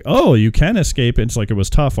would be like, oh, you can escape. It's like, it was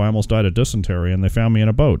tough. I almost died of dysentery and they found me in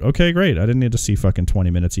a boat. Okay, great. I didn't need to see fucking 20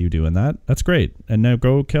 minutes of you doing that. That's great. And now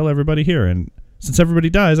go kill everybody here. And since everybody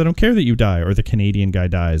dies, I don't care that you die, or the Canadian guy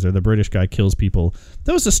dies, or the British guy kills people.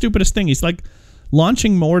 That was the stupidest thing. He's like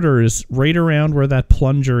launching mortars right around where that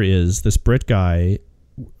plunger is, this Brit guy,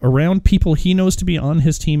 around people he knows to be on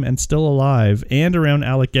his team and still alive, and around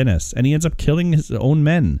Alec Guinness. And he ends up killing his own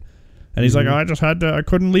men. And he's like, oh, I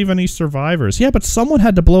couldn't leave any survivors. Yeah, but someone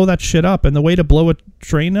had to blow that shit up. And the way to blow a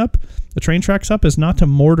train up, the train tracks up, is not to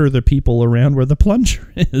mortar the people around where the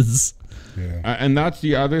plunger is. Yeah. And that's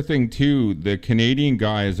the other thing, too. The Canadian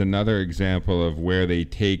guy is another example of where they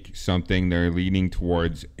take something they're leaning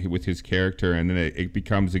towards with his character, and then it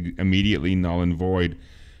becomes immediately null and void.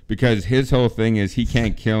 Because his whole thing is he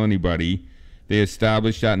can't kill anybody. They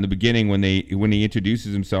established that in the beginning when he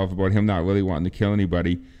introduces himself about him not really wanting to kill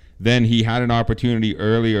anybody. Then he had an opportunity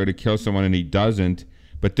earlier to kill someone and he doesn't.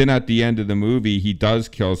 But then at the end of the movie, he does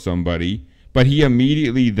kill somebody. But he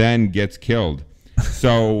immediately then gets killed.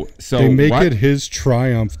 So they make it his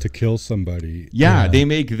triumph to kill somebody. Yeah, they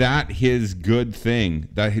make that his good thing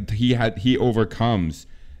that he overcomes.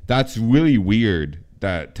 That's really weird,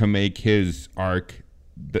 that to make his arc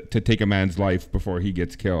to take a man's life before he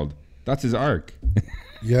gets killed. That's his arc.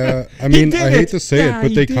 Yeah, I mean, I hate to say it,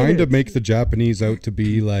 but they kind of make the Japanese out to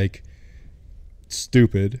be like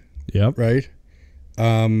stupid. Yep. Right?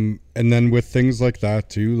 And then with things like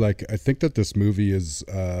that too, like, I think that this movie is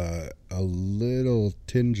a little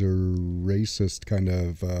tinge of racist kind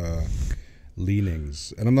of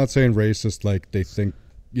leanings. And I'm not saying racist like they think,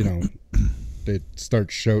 they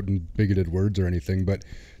start shouting bigoted words or anything, but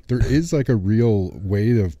there is like a real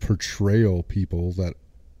way of portrayal people that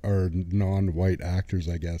are non-white actors,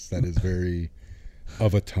 I guess, that is very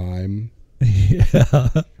of a time. Yeah.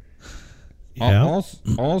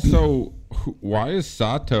 Also, why is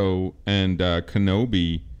Sato and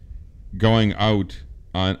Kenobi going out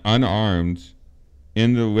unarmed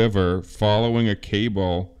in the river following a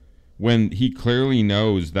cable when he clearly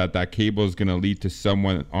knows that cable is going to lead to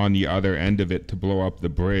someone on the other end of it to blow up the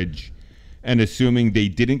bridge, and assuming they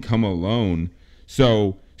didn't come alone.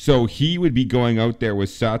 So he would be going out there with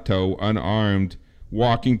Sato unarmed,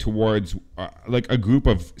 walking towards like a group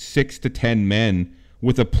of 6 to 10 men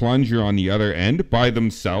with a plunger on the other end by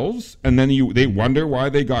themselves, and then they wonder why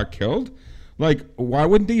they got killed. Like, why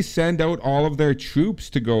wouldn't they send out all of their troops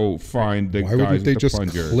to go find the guys with the plunger? Why wouldn't they just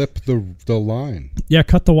clip the line? Yeah,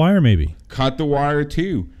 cut the wire maybe. Cut the wire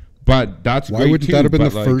too. But that's why great wouldn't too, that have been the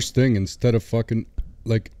like, first thing instead of fucking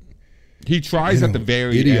like he tries at the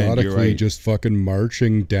very idiotically end, right? just fucking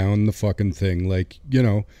marching down the fucking thing, like, you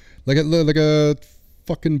know, like a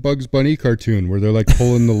fucking Bugs Bunny cartoon where they're like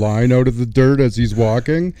pulling the line out of the dirt as he's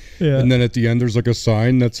walking, and then at the end there's like a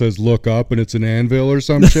sign that says "Look up" and it's an anvil or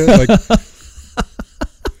some shit. Like,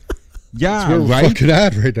 yeah, that's where we're fucking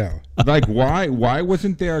at right now. Like, why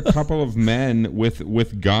wasn't there a couple of men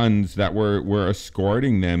with guns that were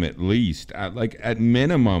escorting them at least at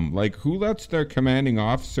minimum? Like, who lets their commanding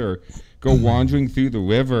officer go wandering through the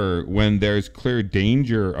river when there's clear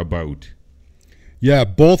danger about? Yeah,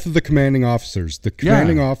 both of the commanding officers, the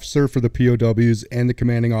commanding officer for the POWs and the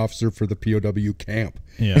commanding officer for the POW camp.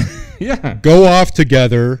 Yeah. Yeah. Go off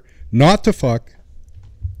together, not to fuck,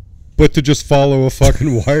 but to just follow a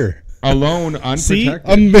fucking wire. Alone, unprotected. See?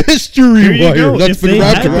 A mystery wire Go. that's If been they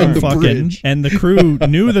wrapped had around been the fucking, bridge. and the crew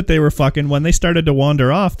knew that they were fucking, when they started to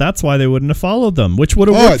wander off, that's why they wouldn't have followed them, which would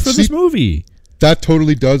have worked for this movie. That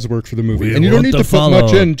totally does work for the movie. We And you don't want need to to put follow.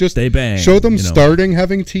 much in. Just They bang, show them you know. starting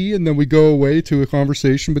having tea, and then we go away to a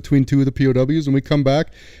conversation between two of the POWs, and we come back,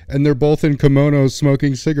 and they're both in kimonos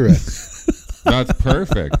smoking cigarettes. That's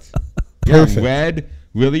perfect. Perfect. Yeah,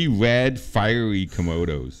 really red, fiery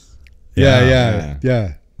Komodos. Yeah.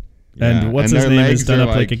 And what's And his their name legs is done are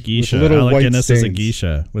up like a with geisha. little Alec white Guinness is a stains.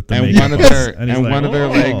 geisha with the And makeup. one of their And he's like, one of their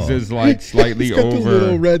legs is like slightly He's got over. the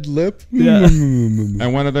little red lip. Yeah.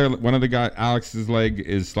 And one of the guy Alex's leg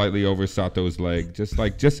is slightly over Sato's leg, just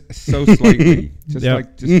so slightly, just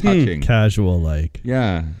touching. casual like.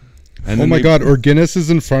 Yeah. And Oh then my they- God, Guinness is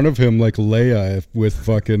in front of him like Leia with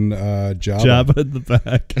fucking Jabba. Jabba in the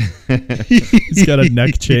back. He's got a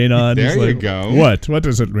neck chain on. There He's you like, go. What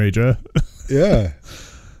is it, Major? Yeah,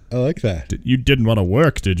 I like that. You didn't want to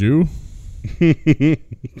work, did you?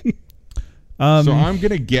 So I'm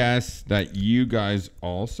gonna guess that you guys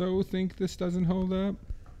also think this doesn't hold up.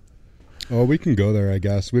 Oh, we can go there, I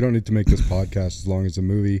guess. We don't need to make this podcast as long as the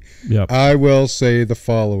movie. Yep. I will say the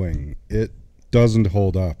following. It doesn't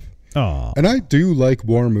hold up. Aw. And I do like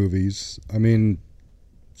war movies. I mean,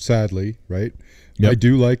 sadly, right? Yep. I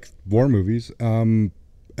do like war movies. And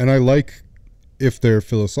I like if they're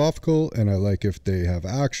philosophical, and I like if they have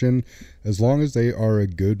action, as long as they are a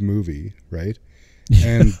good movie, right?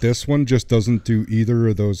 And this one just doesn't do either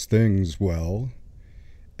of those things well.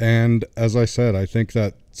 And as I said, I think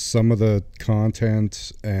that some of the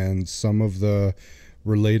content and some of the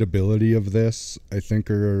relatability of this, I think,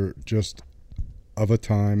 are just of a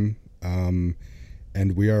time.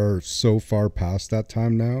 And we are so far past that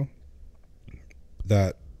time now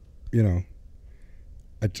that, you know,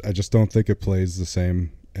 I just don't think it plays the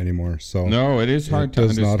same anymore. So No, it is hard to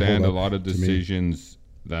does not understand a hold lot of up to me. decisions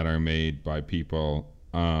that are made by people,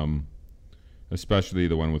 especially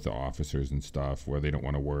the one with the officers and stuff where they don't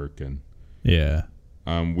want to work. And Yeah.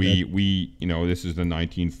 we you know, this is the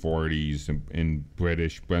 1940s in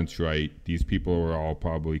British. Brent's right. These people were all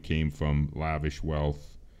probably came from lavish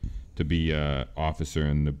wealth to be a officer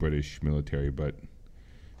in the British military. But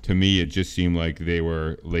to me, it just seemed like they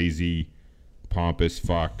were lazy, pompous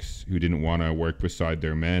fucks who didn't want to work beside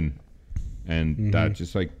their men. And that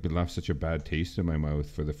just like left such a bad taste in my mouth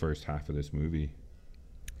for the first half of this movie.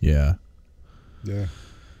 Yeah. yeah.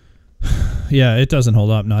 Yeah, it doesn't hold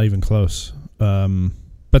up, not even close.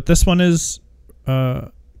 But this one is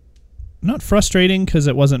not frustrating because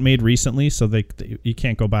it wasn't made recently, so you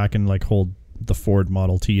can't go back and like hold the Ford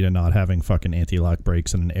Model T to not having fucking anti-lock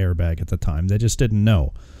brakes and an airbag at the time. They just didn't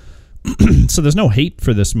know. So there's no hate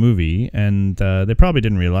for this movie, and they probably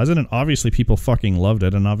didn't realize it, and obviously people fucking loved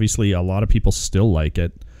it, and obviously a lot of people still like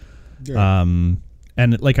it. Yeah.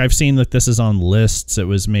 And like I've seen that this is on lists. It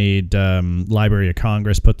was made, Library of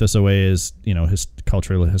Congress put this away as, you know,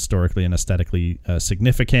 culturally, historically, and aesthetically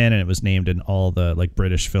significant, and it was named in all the like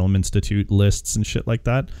British Film Institute lists and shit like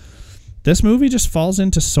that. This movie just falls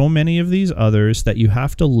into so many of these others that you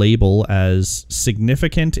have to label as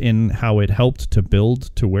significant in how it helped to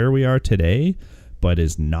build to where we are today, but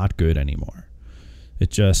is not good anymore.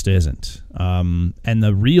 It just isn't. And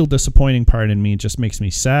the real disappointing part in me just makes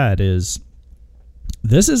me sad is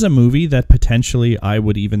this is a movie that potentially I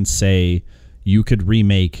would even say you could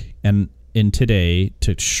remake and in today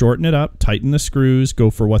to shorten it up, tighten the screws,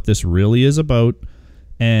 go for what this really is about,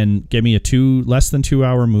 and give me a less than 2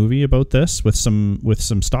 hour movie about this with some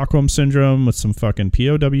Stockholm syndrome, with some fucking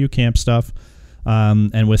POW camp stuff,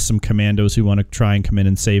 and with some commandos who want to try and come in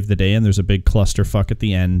and save the day. And there's a big clusterfuck at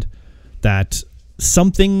the end that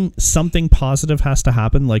something positive has to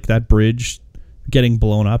happen, like that bridge getting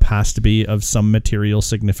blown up has to be of some material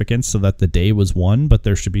significance so that the day was won, but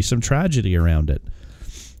there should be some tragedy around it.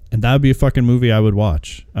 And that would be a fucking movie I would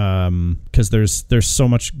watch. Because there's so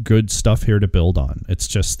much good stuff here to build on. It's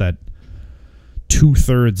just that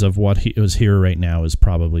 2/3 of what was here right now is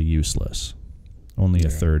probably useless. Only a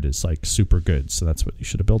third is like super good, so that's what you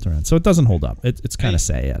should have built around. So it doesn't hold up. It's kind of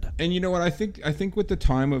sad. And you know what? I think with the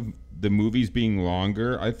time of the movies being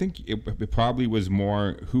longer, I think it probably was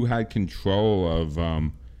more who had control of,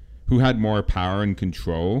 who had more power and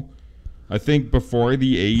control. I think before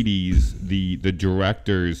the 80s, the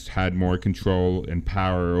directors had more control and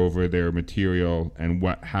power over their material and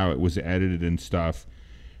how it was edited and stuff.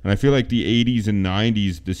 And I feel like the 80s and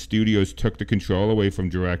 90s, the studios took the control away from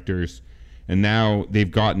directors. And now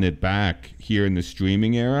they've gotten it back here in the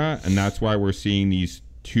streaming era, and that's why we're seeing these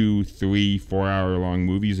 2, 3, 4 hour long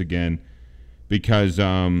movies again, because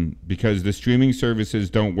the streaming services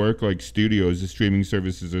don't work like studios. The streaming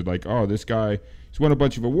services are like, oh, this guy, he's won a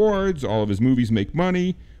bunch of awards, all of his movies make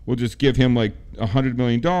money, we'll just give him like $100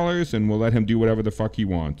 million and we'll let him do whatever the fuck he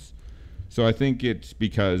wants. So I think it's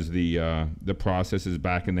because the process is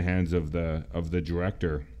back in the hands of the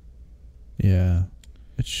director. Yeah.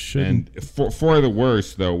 It shouldn't. And for the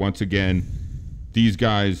worse, though, once again, these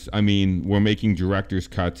guys, I mean, were making director's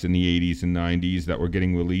cuts in the 80s and 90s that were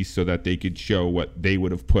getting released so that they could show what they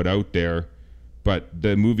would have put out there. But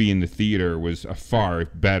the movie in the theater was a far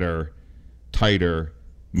better, tighter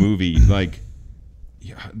movie. Like,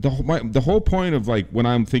 the whole point of, like, when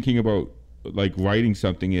I'm thinking about, like, writing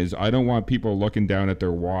something is I don't want people looking down at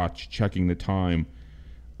their watch, checking the time.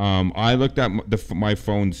 I looked at my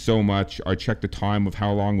phone so much. I checked the time of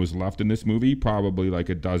how long was left in this movie, probably like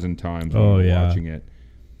a dozen times when watching it.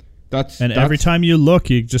 Every time you look,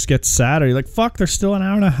 you just get sadder. You're like, fuck, there's still an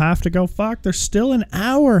hour and a half to go. Fuck, there's still an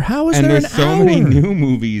hour. How is there an hour? And there's so many new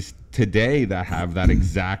movies today that have that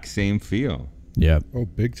exact same feel. Yeah. Oh,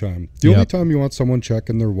 big time. The only time you want someone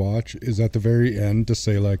checking their watch is at the very end to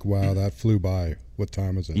say, like, wow, that flew by. What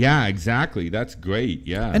time is it? Yeah, exactly. That's great.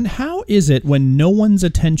 Yeah. And how is it when no one's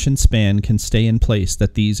attention span can stay in place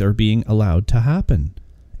that these are being allowed to happen?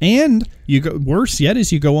 And worse yet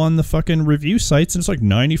is you go on the fucking review sites and it's like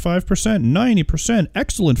 95%, 90%,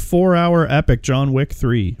 excellent 4-hour epic John Wick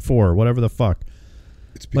 4, whatever the fuck.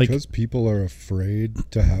 It's because people are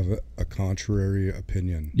afraid to have a contrary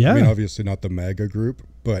opinion. Yeah. I mean, obviously not the MAGA group,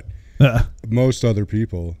 but most other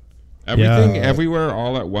people. Everything, Everywhere,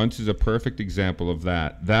 All at Once is a perfect example of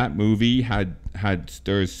that. That movie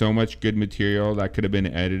there's so much good material that could have been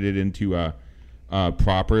edited into a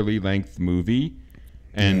properly length movie,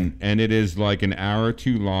 and it is like an hour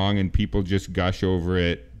too long, and people just gush over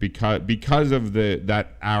it because of that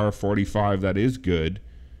hour 45 that is good.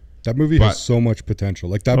 That movie has so much potential.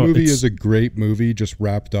 Like that movie is a great movie, just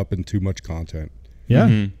wrapped up in too much content. Yeah.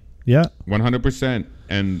 Mm-hmm. Yeah. 100%.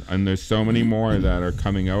 And there's so many more that are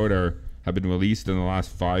coming out or have been released in the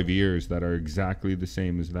last 5 years that are exactly the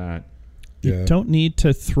same as that. You don't need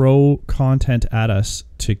to throw content at us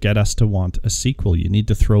to get us to want a sequel. You need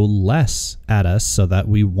to throw less at us so that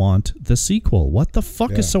we want the sequel. What the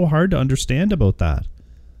fuck is so hard to understand about that?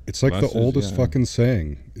 It's like the oldest fucking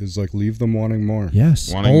saying is like, leave them wanting more.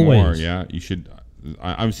 Yes, wanting always. more. Yeah, you should.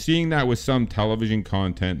 I'm seeing that with some television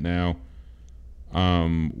content now,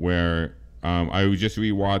 where I just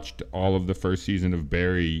rewatched all of the first season of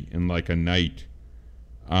Barry in like a night,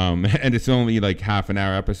 and it's only like half an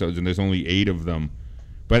hour episodes, and there's only 8 of them.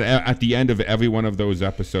 But at the end of every one of those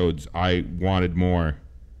episodes, I wanted more.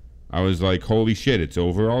 I was like, holy shit, it's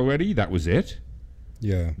over already? That was it?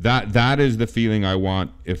 Yeah. That is the feeling I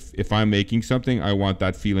want. If I'm making something, I want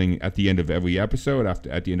that feeling at the end of every episode,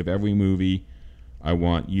 at the end of every movie. I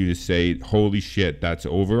want you to say, holy shit, that's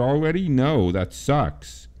over already? No, that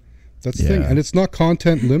sucks. That's the thing. And it's not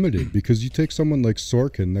content limited, because you take someone like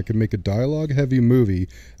Sorkin that can make a dialogue heavy movie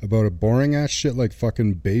about a boring ass shit like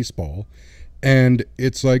fucking baseball, and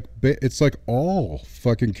it's like all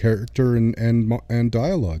fucking character and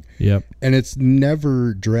dialogue. Yep. And it's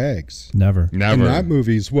never drags. Never. And that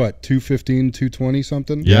movie's what, 215, 220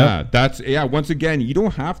 something? Yeah. Once again, you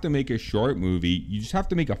don't have to make a short movie. You just have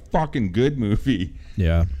to make a fucking good movie.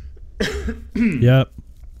 Yeah. Yep.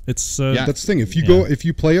 It's that's the thing. If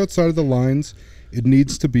you play outside of the lines, it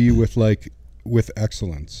needs to be with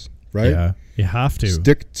excellence, right? Yeah. You have to.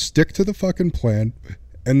 Stick to the fucking plan.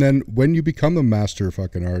 And then when you become a master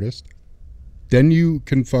fucking artist, then you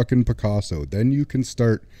can fucking Picasso. Then you can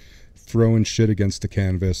start throwing shit against the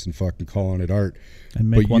canvas and fucking calling it art.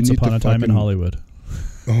 And make Once Upon a Time in Hollywood.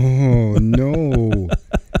 Oh, no.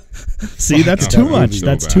 See, that's too much.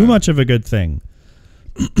 That's too much of a good thing.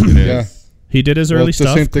 Yeah. He did his early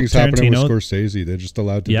stuff. The same thing's happening with Scorsese. They're just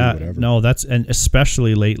allowed to do whatever. No, and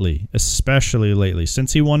especially lately.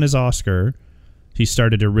 Since he won his Oscar, he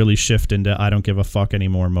started to really shift into I don't give a fuck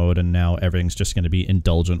anymore mode, and now everything's just going to be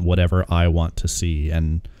indulgent, whatever I want to see.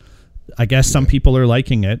 And I guess some people are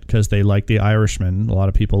liking it because they like The Irishman. A lot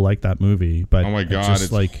of people like that movie, but oh my god,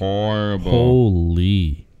 it's like horrible.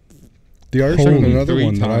 Holy, The Irishman, another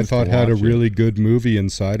one that I thought had a really good movie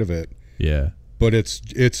inside of it. Yeah, but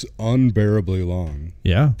it's unbearably long.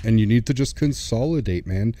 Yeah, and you need to just consolidate,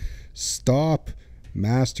 man. Stop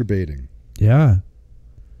masturbating. Yeah.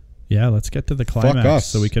 Yeah, let's get to the climax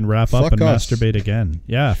so we can wrap up and masturbate again.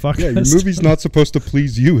 Yeah, fuck us. Yeah, your movie's not supposed to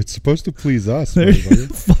please you. It's supposed to please us.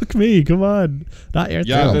 Fuck me, come on. Not your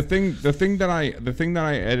thing. The thing that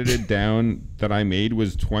I edited down that I made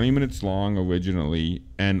was 20 minutes long originally,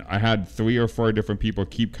 and I had 3 or 4 different people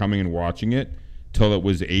keep coming and watching it till it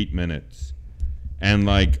was 8 minutes. And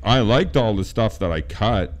like I liked all the stuff that I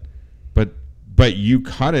cut, but you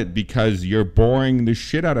cut it because you're boring the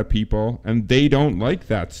shit out of people, and they don't like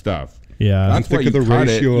that stuff. Yeah, that's think of the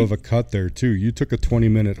ratio of a cut there too. You took a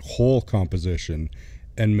 20-minute whole composition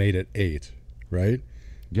and made it 8, right?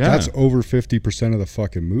 Yeah, that's over 50% of the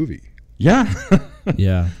fucking movie. Yeah,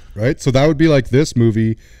 yeah, right. So that would be like this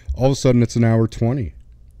movie. All of a sudden, it's an hour 20.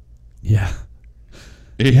 Yeah,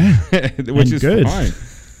 yeah, which is good. Fine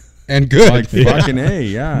and good. Like fucking A.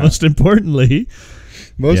 Yeah, most importantly.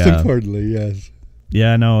 Most importantly, yes.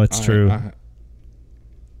 Yeah, no, it's true.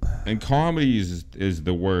 And comedy is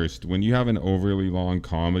the worst. When you have an overly long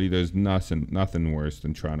comedy, there's nothing worse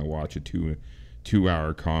than trying to watch a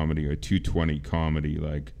 2-hour comedy or 2:20 comedy.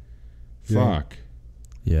 Like, fuck.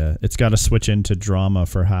 Yeah, it's got to switch into drama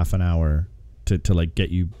for half an hour to like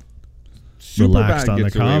get you Superbad relaxed on the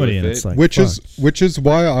comedy, and it's like which is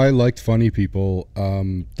why I liked Funny People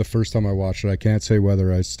the first time I watched it. I can't say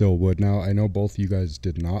whether I still would now. I know both you guys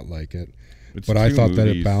did not like it, but I thought that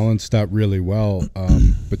it balanced that really well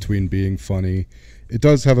between being funny. It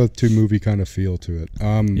does have a 2-movie kind of feel to it.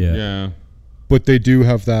 Yeah, but they do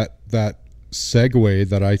have that segue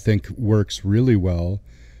that I think works really well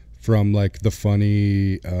from like the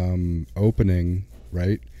funny opening,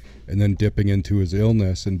 right? And then dipping into his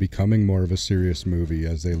illness and becoming more of a serious movie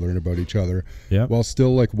as they learn about each other, while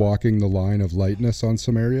still like walking the line of lightness on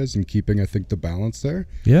some areas and keeping, I think, the balance there.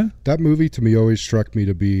 Yeah, that movie to me always struck me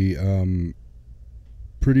to be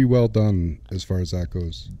pretty well done as far as that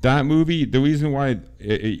goes. That movie, the reason why,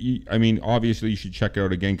 I mean, obviously you should check it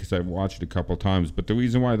out again because I've watched it a couple times, but the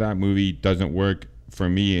reason why that movie doesn't work for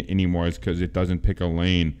me anymore is because it doesn't pick a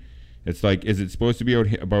lane. It's like, is it supposed to be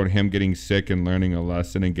about him getting sick and learning a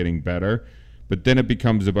lesson and getting better? But then it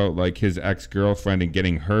becomes about like his ex-girlfriend and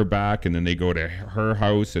getting her back, and then they go to her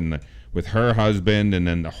house and with her husband, and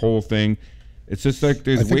then the whole thing. It's just like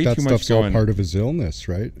there's way too much going. I think that stuff's all part of his illness,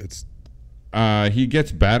 right? It's he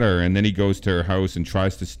gets better, and then he goes to her house and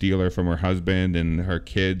tries to steal her from her husband and her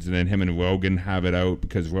kids, and then him and Rogan have it out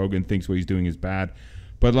because Rogan thinks what he's doing is bad.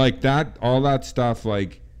 But like that, all that stuff,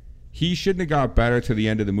 like. He shouldn't have got better to the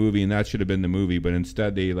end of the movie, and that should have been the movie. But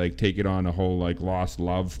instead, they like take it on a whole like lost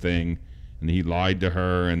love thing, and he lied to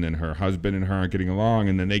her, and then her husband and her aren't getting along,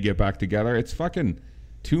 and then they get back together. It's fucking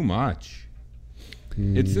too much.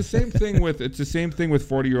 It's the same thing with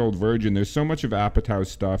 40-Year-Old Virgin. There's so much of Apatow's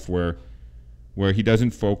stuff where he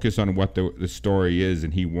doesn't focus on what the story is,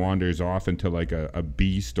 and he wanders off into like a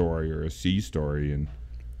B story or a C story,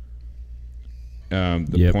 and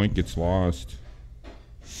the point gets lost.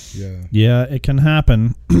 Yeah, it can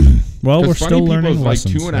happen. Well, we're still learning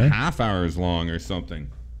lessons. Like 2.5 hours long or something.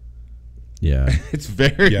 Yeah, it's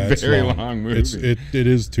very long movie. It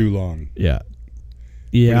is too long. Yeah.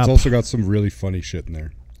 But it's also got some really funny shit in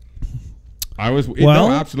there.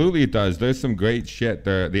 No, absolutely it does. There's some great shit.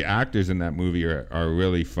 The actors in that movie are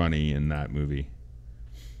really funny in that movie.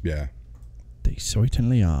 Yeah, they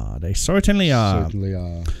certainly are. They certainly are. Certainly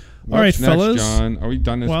are. All right, fellas. John, are we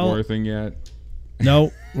done this war thing yet?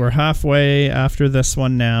 No, we're halfway after this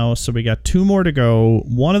one now, so we got 2 more to go.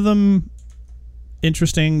 One of them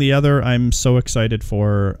interesting, the other I'm so excited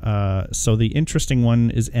for. So the interesting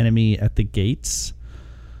one is Enemy at the Gates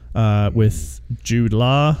with Jude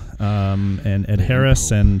Law and Ed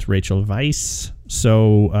Harris and Rachel Weisz.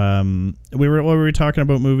 So we were talking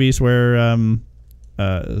about movies where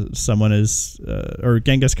someone is or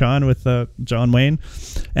Genghis Khan with John Wayne.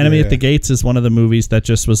 Enemy at the Gates is one of the movies that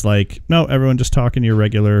just was like, no, everyone just talk in your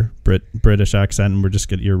regular British accent, and we're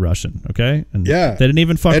just you're Russian, okay? And they didn't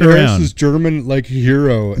even fuck Ed around. Harris is German like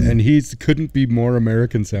hero, and he couldn't be more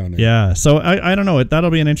American sounding. Yeah, so I don't know, that'll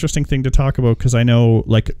be an interesting thing to talk about, because I know,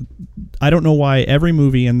 like, I don't know why every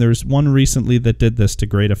movie, and there's one recently that did this to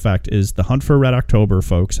great effect, is The Hunt for Red October,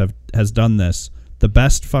 folks, has done this the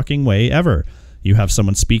best fucking way ever. You have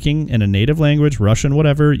someone speaking in a native language, Russian,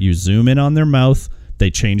 whatever. You zoom in on their mouth. They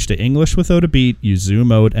change to English without a beat. You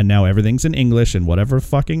zoom out, and now everything's in English in whatever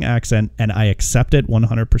fucking accent, and I accept it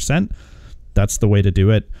 100%. That's the way to do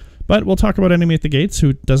it. But we'll talk about Enemy at the Gates,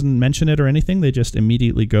 who doesn't mention it or anything. They just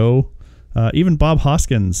immediately go. Even Bob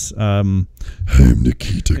Hoskins. I'm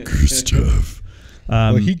Nikita Khrushchev.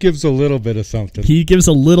 Well, he gives a little bit of something. He gives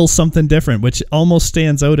a little something different, which almost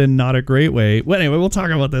stands out in not a great way. Well, anyway, we'll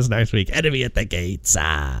talk about this next week. Enemy at the Gates.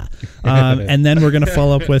 And then we're going to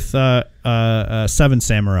follow up with Seven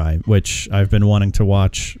Samurai, which I've been wanting to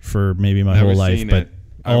watch for maybe my whole life, but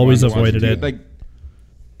always avoided it. Like,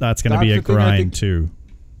 that's going to be a grind, too.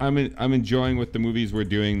 I'm enjoying what the movies we're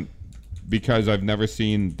doing because I've never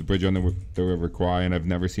seen The Bridge on the River Kwai, and I've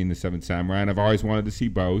never seen The Seven Samurai, and I've always wanted to see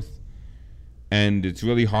both. And it's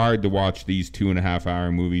really hard to watch these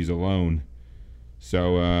 2.5-hour movies alone.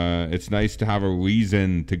 So it's nice to have a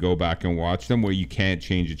reason to go back and watch them where you can't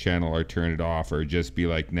change the channel or turn it off or just be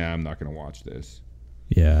like, nah, I'm not going to watch this.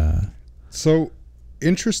 Yeah. So,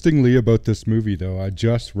 interestingly about this movie, though, I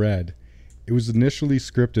just read, it was initially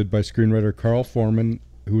scripted by screenwriter Carl Foreman,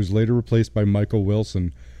 who was later replaced by Michael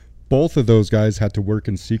Wilson. Both of those guys had to work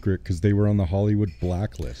in secret because they were on the Hollywood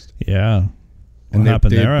blacklist. Yeah. And what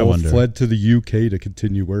happened there, I wonder? They both fled to the UK to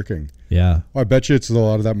continue working. Yeah. Oh, I bet you it's a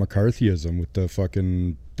lot of that McCarthyism with the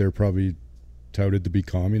fucking... They're probably touted to be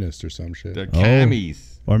communist or some shit. They're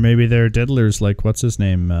cammies. Or maybe they're diddlers like, what's his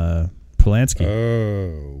name? Polanski.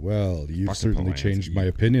 Oh, well, you've certainly changed my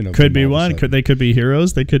opinion of Could be one. They could be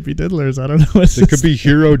heroes. They could be diddlers. I don't know. They could be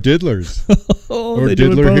hero diddlers. Or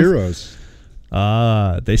diddler heroes.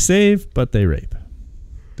 They save, but they rape.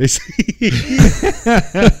 They save.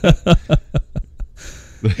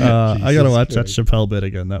 I gotta watch that Chappelle bit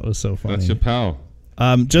again. That was so funny. That's Chappelle.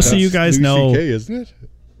 Just so you guys know, CK, isn't it?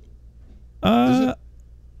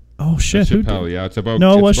 Oh shit! That's Chappelle, yeah, it's about.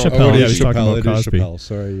 No, it was Chappelle. Yeah, he's talking about Cosby. Chappelle.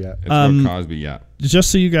 Sorry, yeah. It's about Cosby, yeah.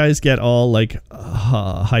 Just so you guys get all like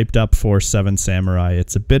hyped up for Seven Samurai,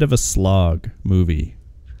 it's a bit of a slog movie.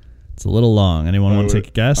 It's a little long. Anyone want to take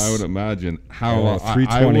a guess? I would imagine how long.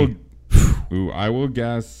 320. I will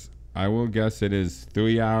guess. It is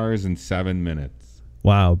 3 hours and 7 minutes.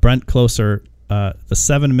 Wow, Brent closer. The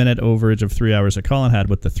 7-minute overage of 3 hours that Colin had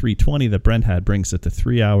with the 3:20 that Brent had brings it to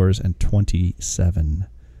 3 hours and 27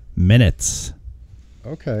 minutes.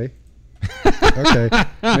 Okay.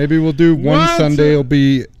 Maybe we'll do one Sunday. It'll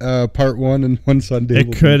be part one, and one Sunday.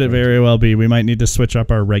 It could very well be. We might need to switch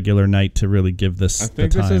up our regular night to really give this. I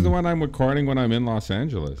think this is the one I'm recording when I'm in Los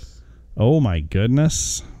Angeles. Oh my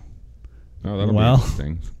goodness! Oh, that'll be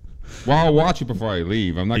interesting. Well, I'll watch it before I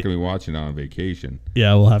leave. I'm not going to be watching it on vacation.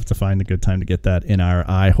 Yeah, we'll have to find a good time to get that in our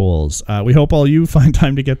eye holes. We hope all you find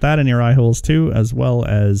time to get that in your eye holes too, as well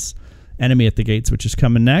as Enemy at the Gates, which is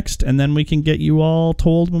coming next. And then we can get you all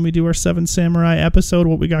told when we do our Seven Samurai episode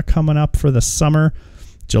what we got coming up for the summer.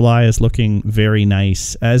 July is looking very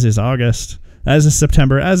nice, as is August, as is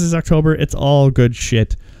September, as is October. It's all good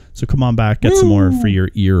shit. So come on back, get some more for your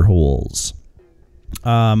ear holes.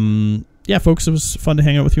 Yeah, folks, it was fun to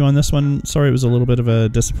hang out with you on this one. Sorry it was a little bit of a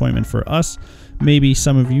disappointment for us. Maybe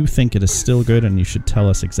some of you think it is still good, and you should tell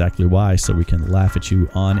us exactly why so we can laugh at you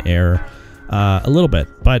on air a little bit.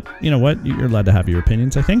 But you know what? You're allowed to have your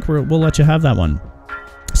opinions, I think. We'll let you have that one.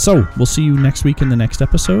 So we'll see you next week in the next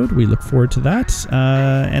episode. We look forward to that.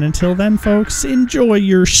 And until then, folks, enjoy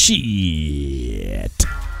your shit.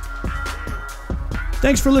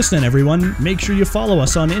 Thanks for listening, everyone. Make sure you follow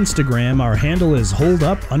us on Instagram. Our handle is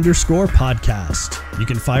holdup_podcast. You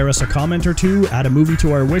can fire us a comment or two, add a movie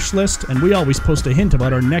to our wish list, and we always post a hint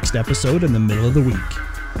about our next episode in the middle of the week.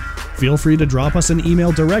 Feel free to drop us an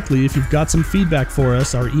email directly if you've got some feedback for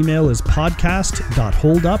us. Our email is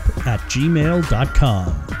podcast.holdup@gmail.com.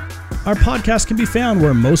 Our podcast can be found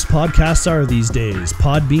where most podcasts are these days: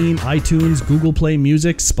 Podbean, iTunes, Google Play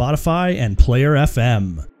Music, Spotify, and Player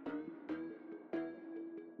FM.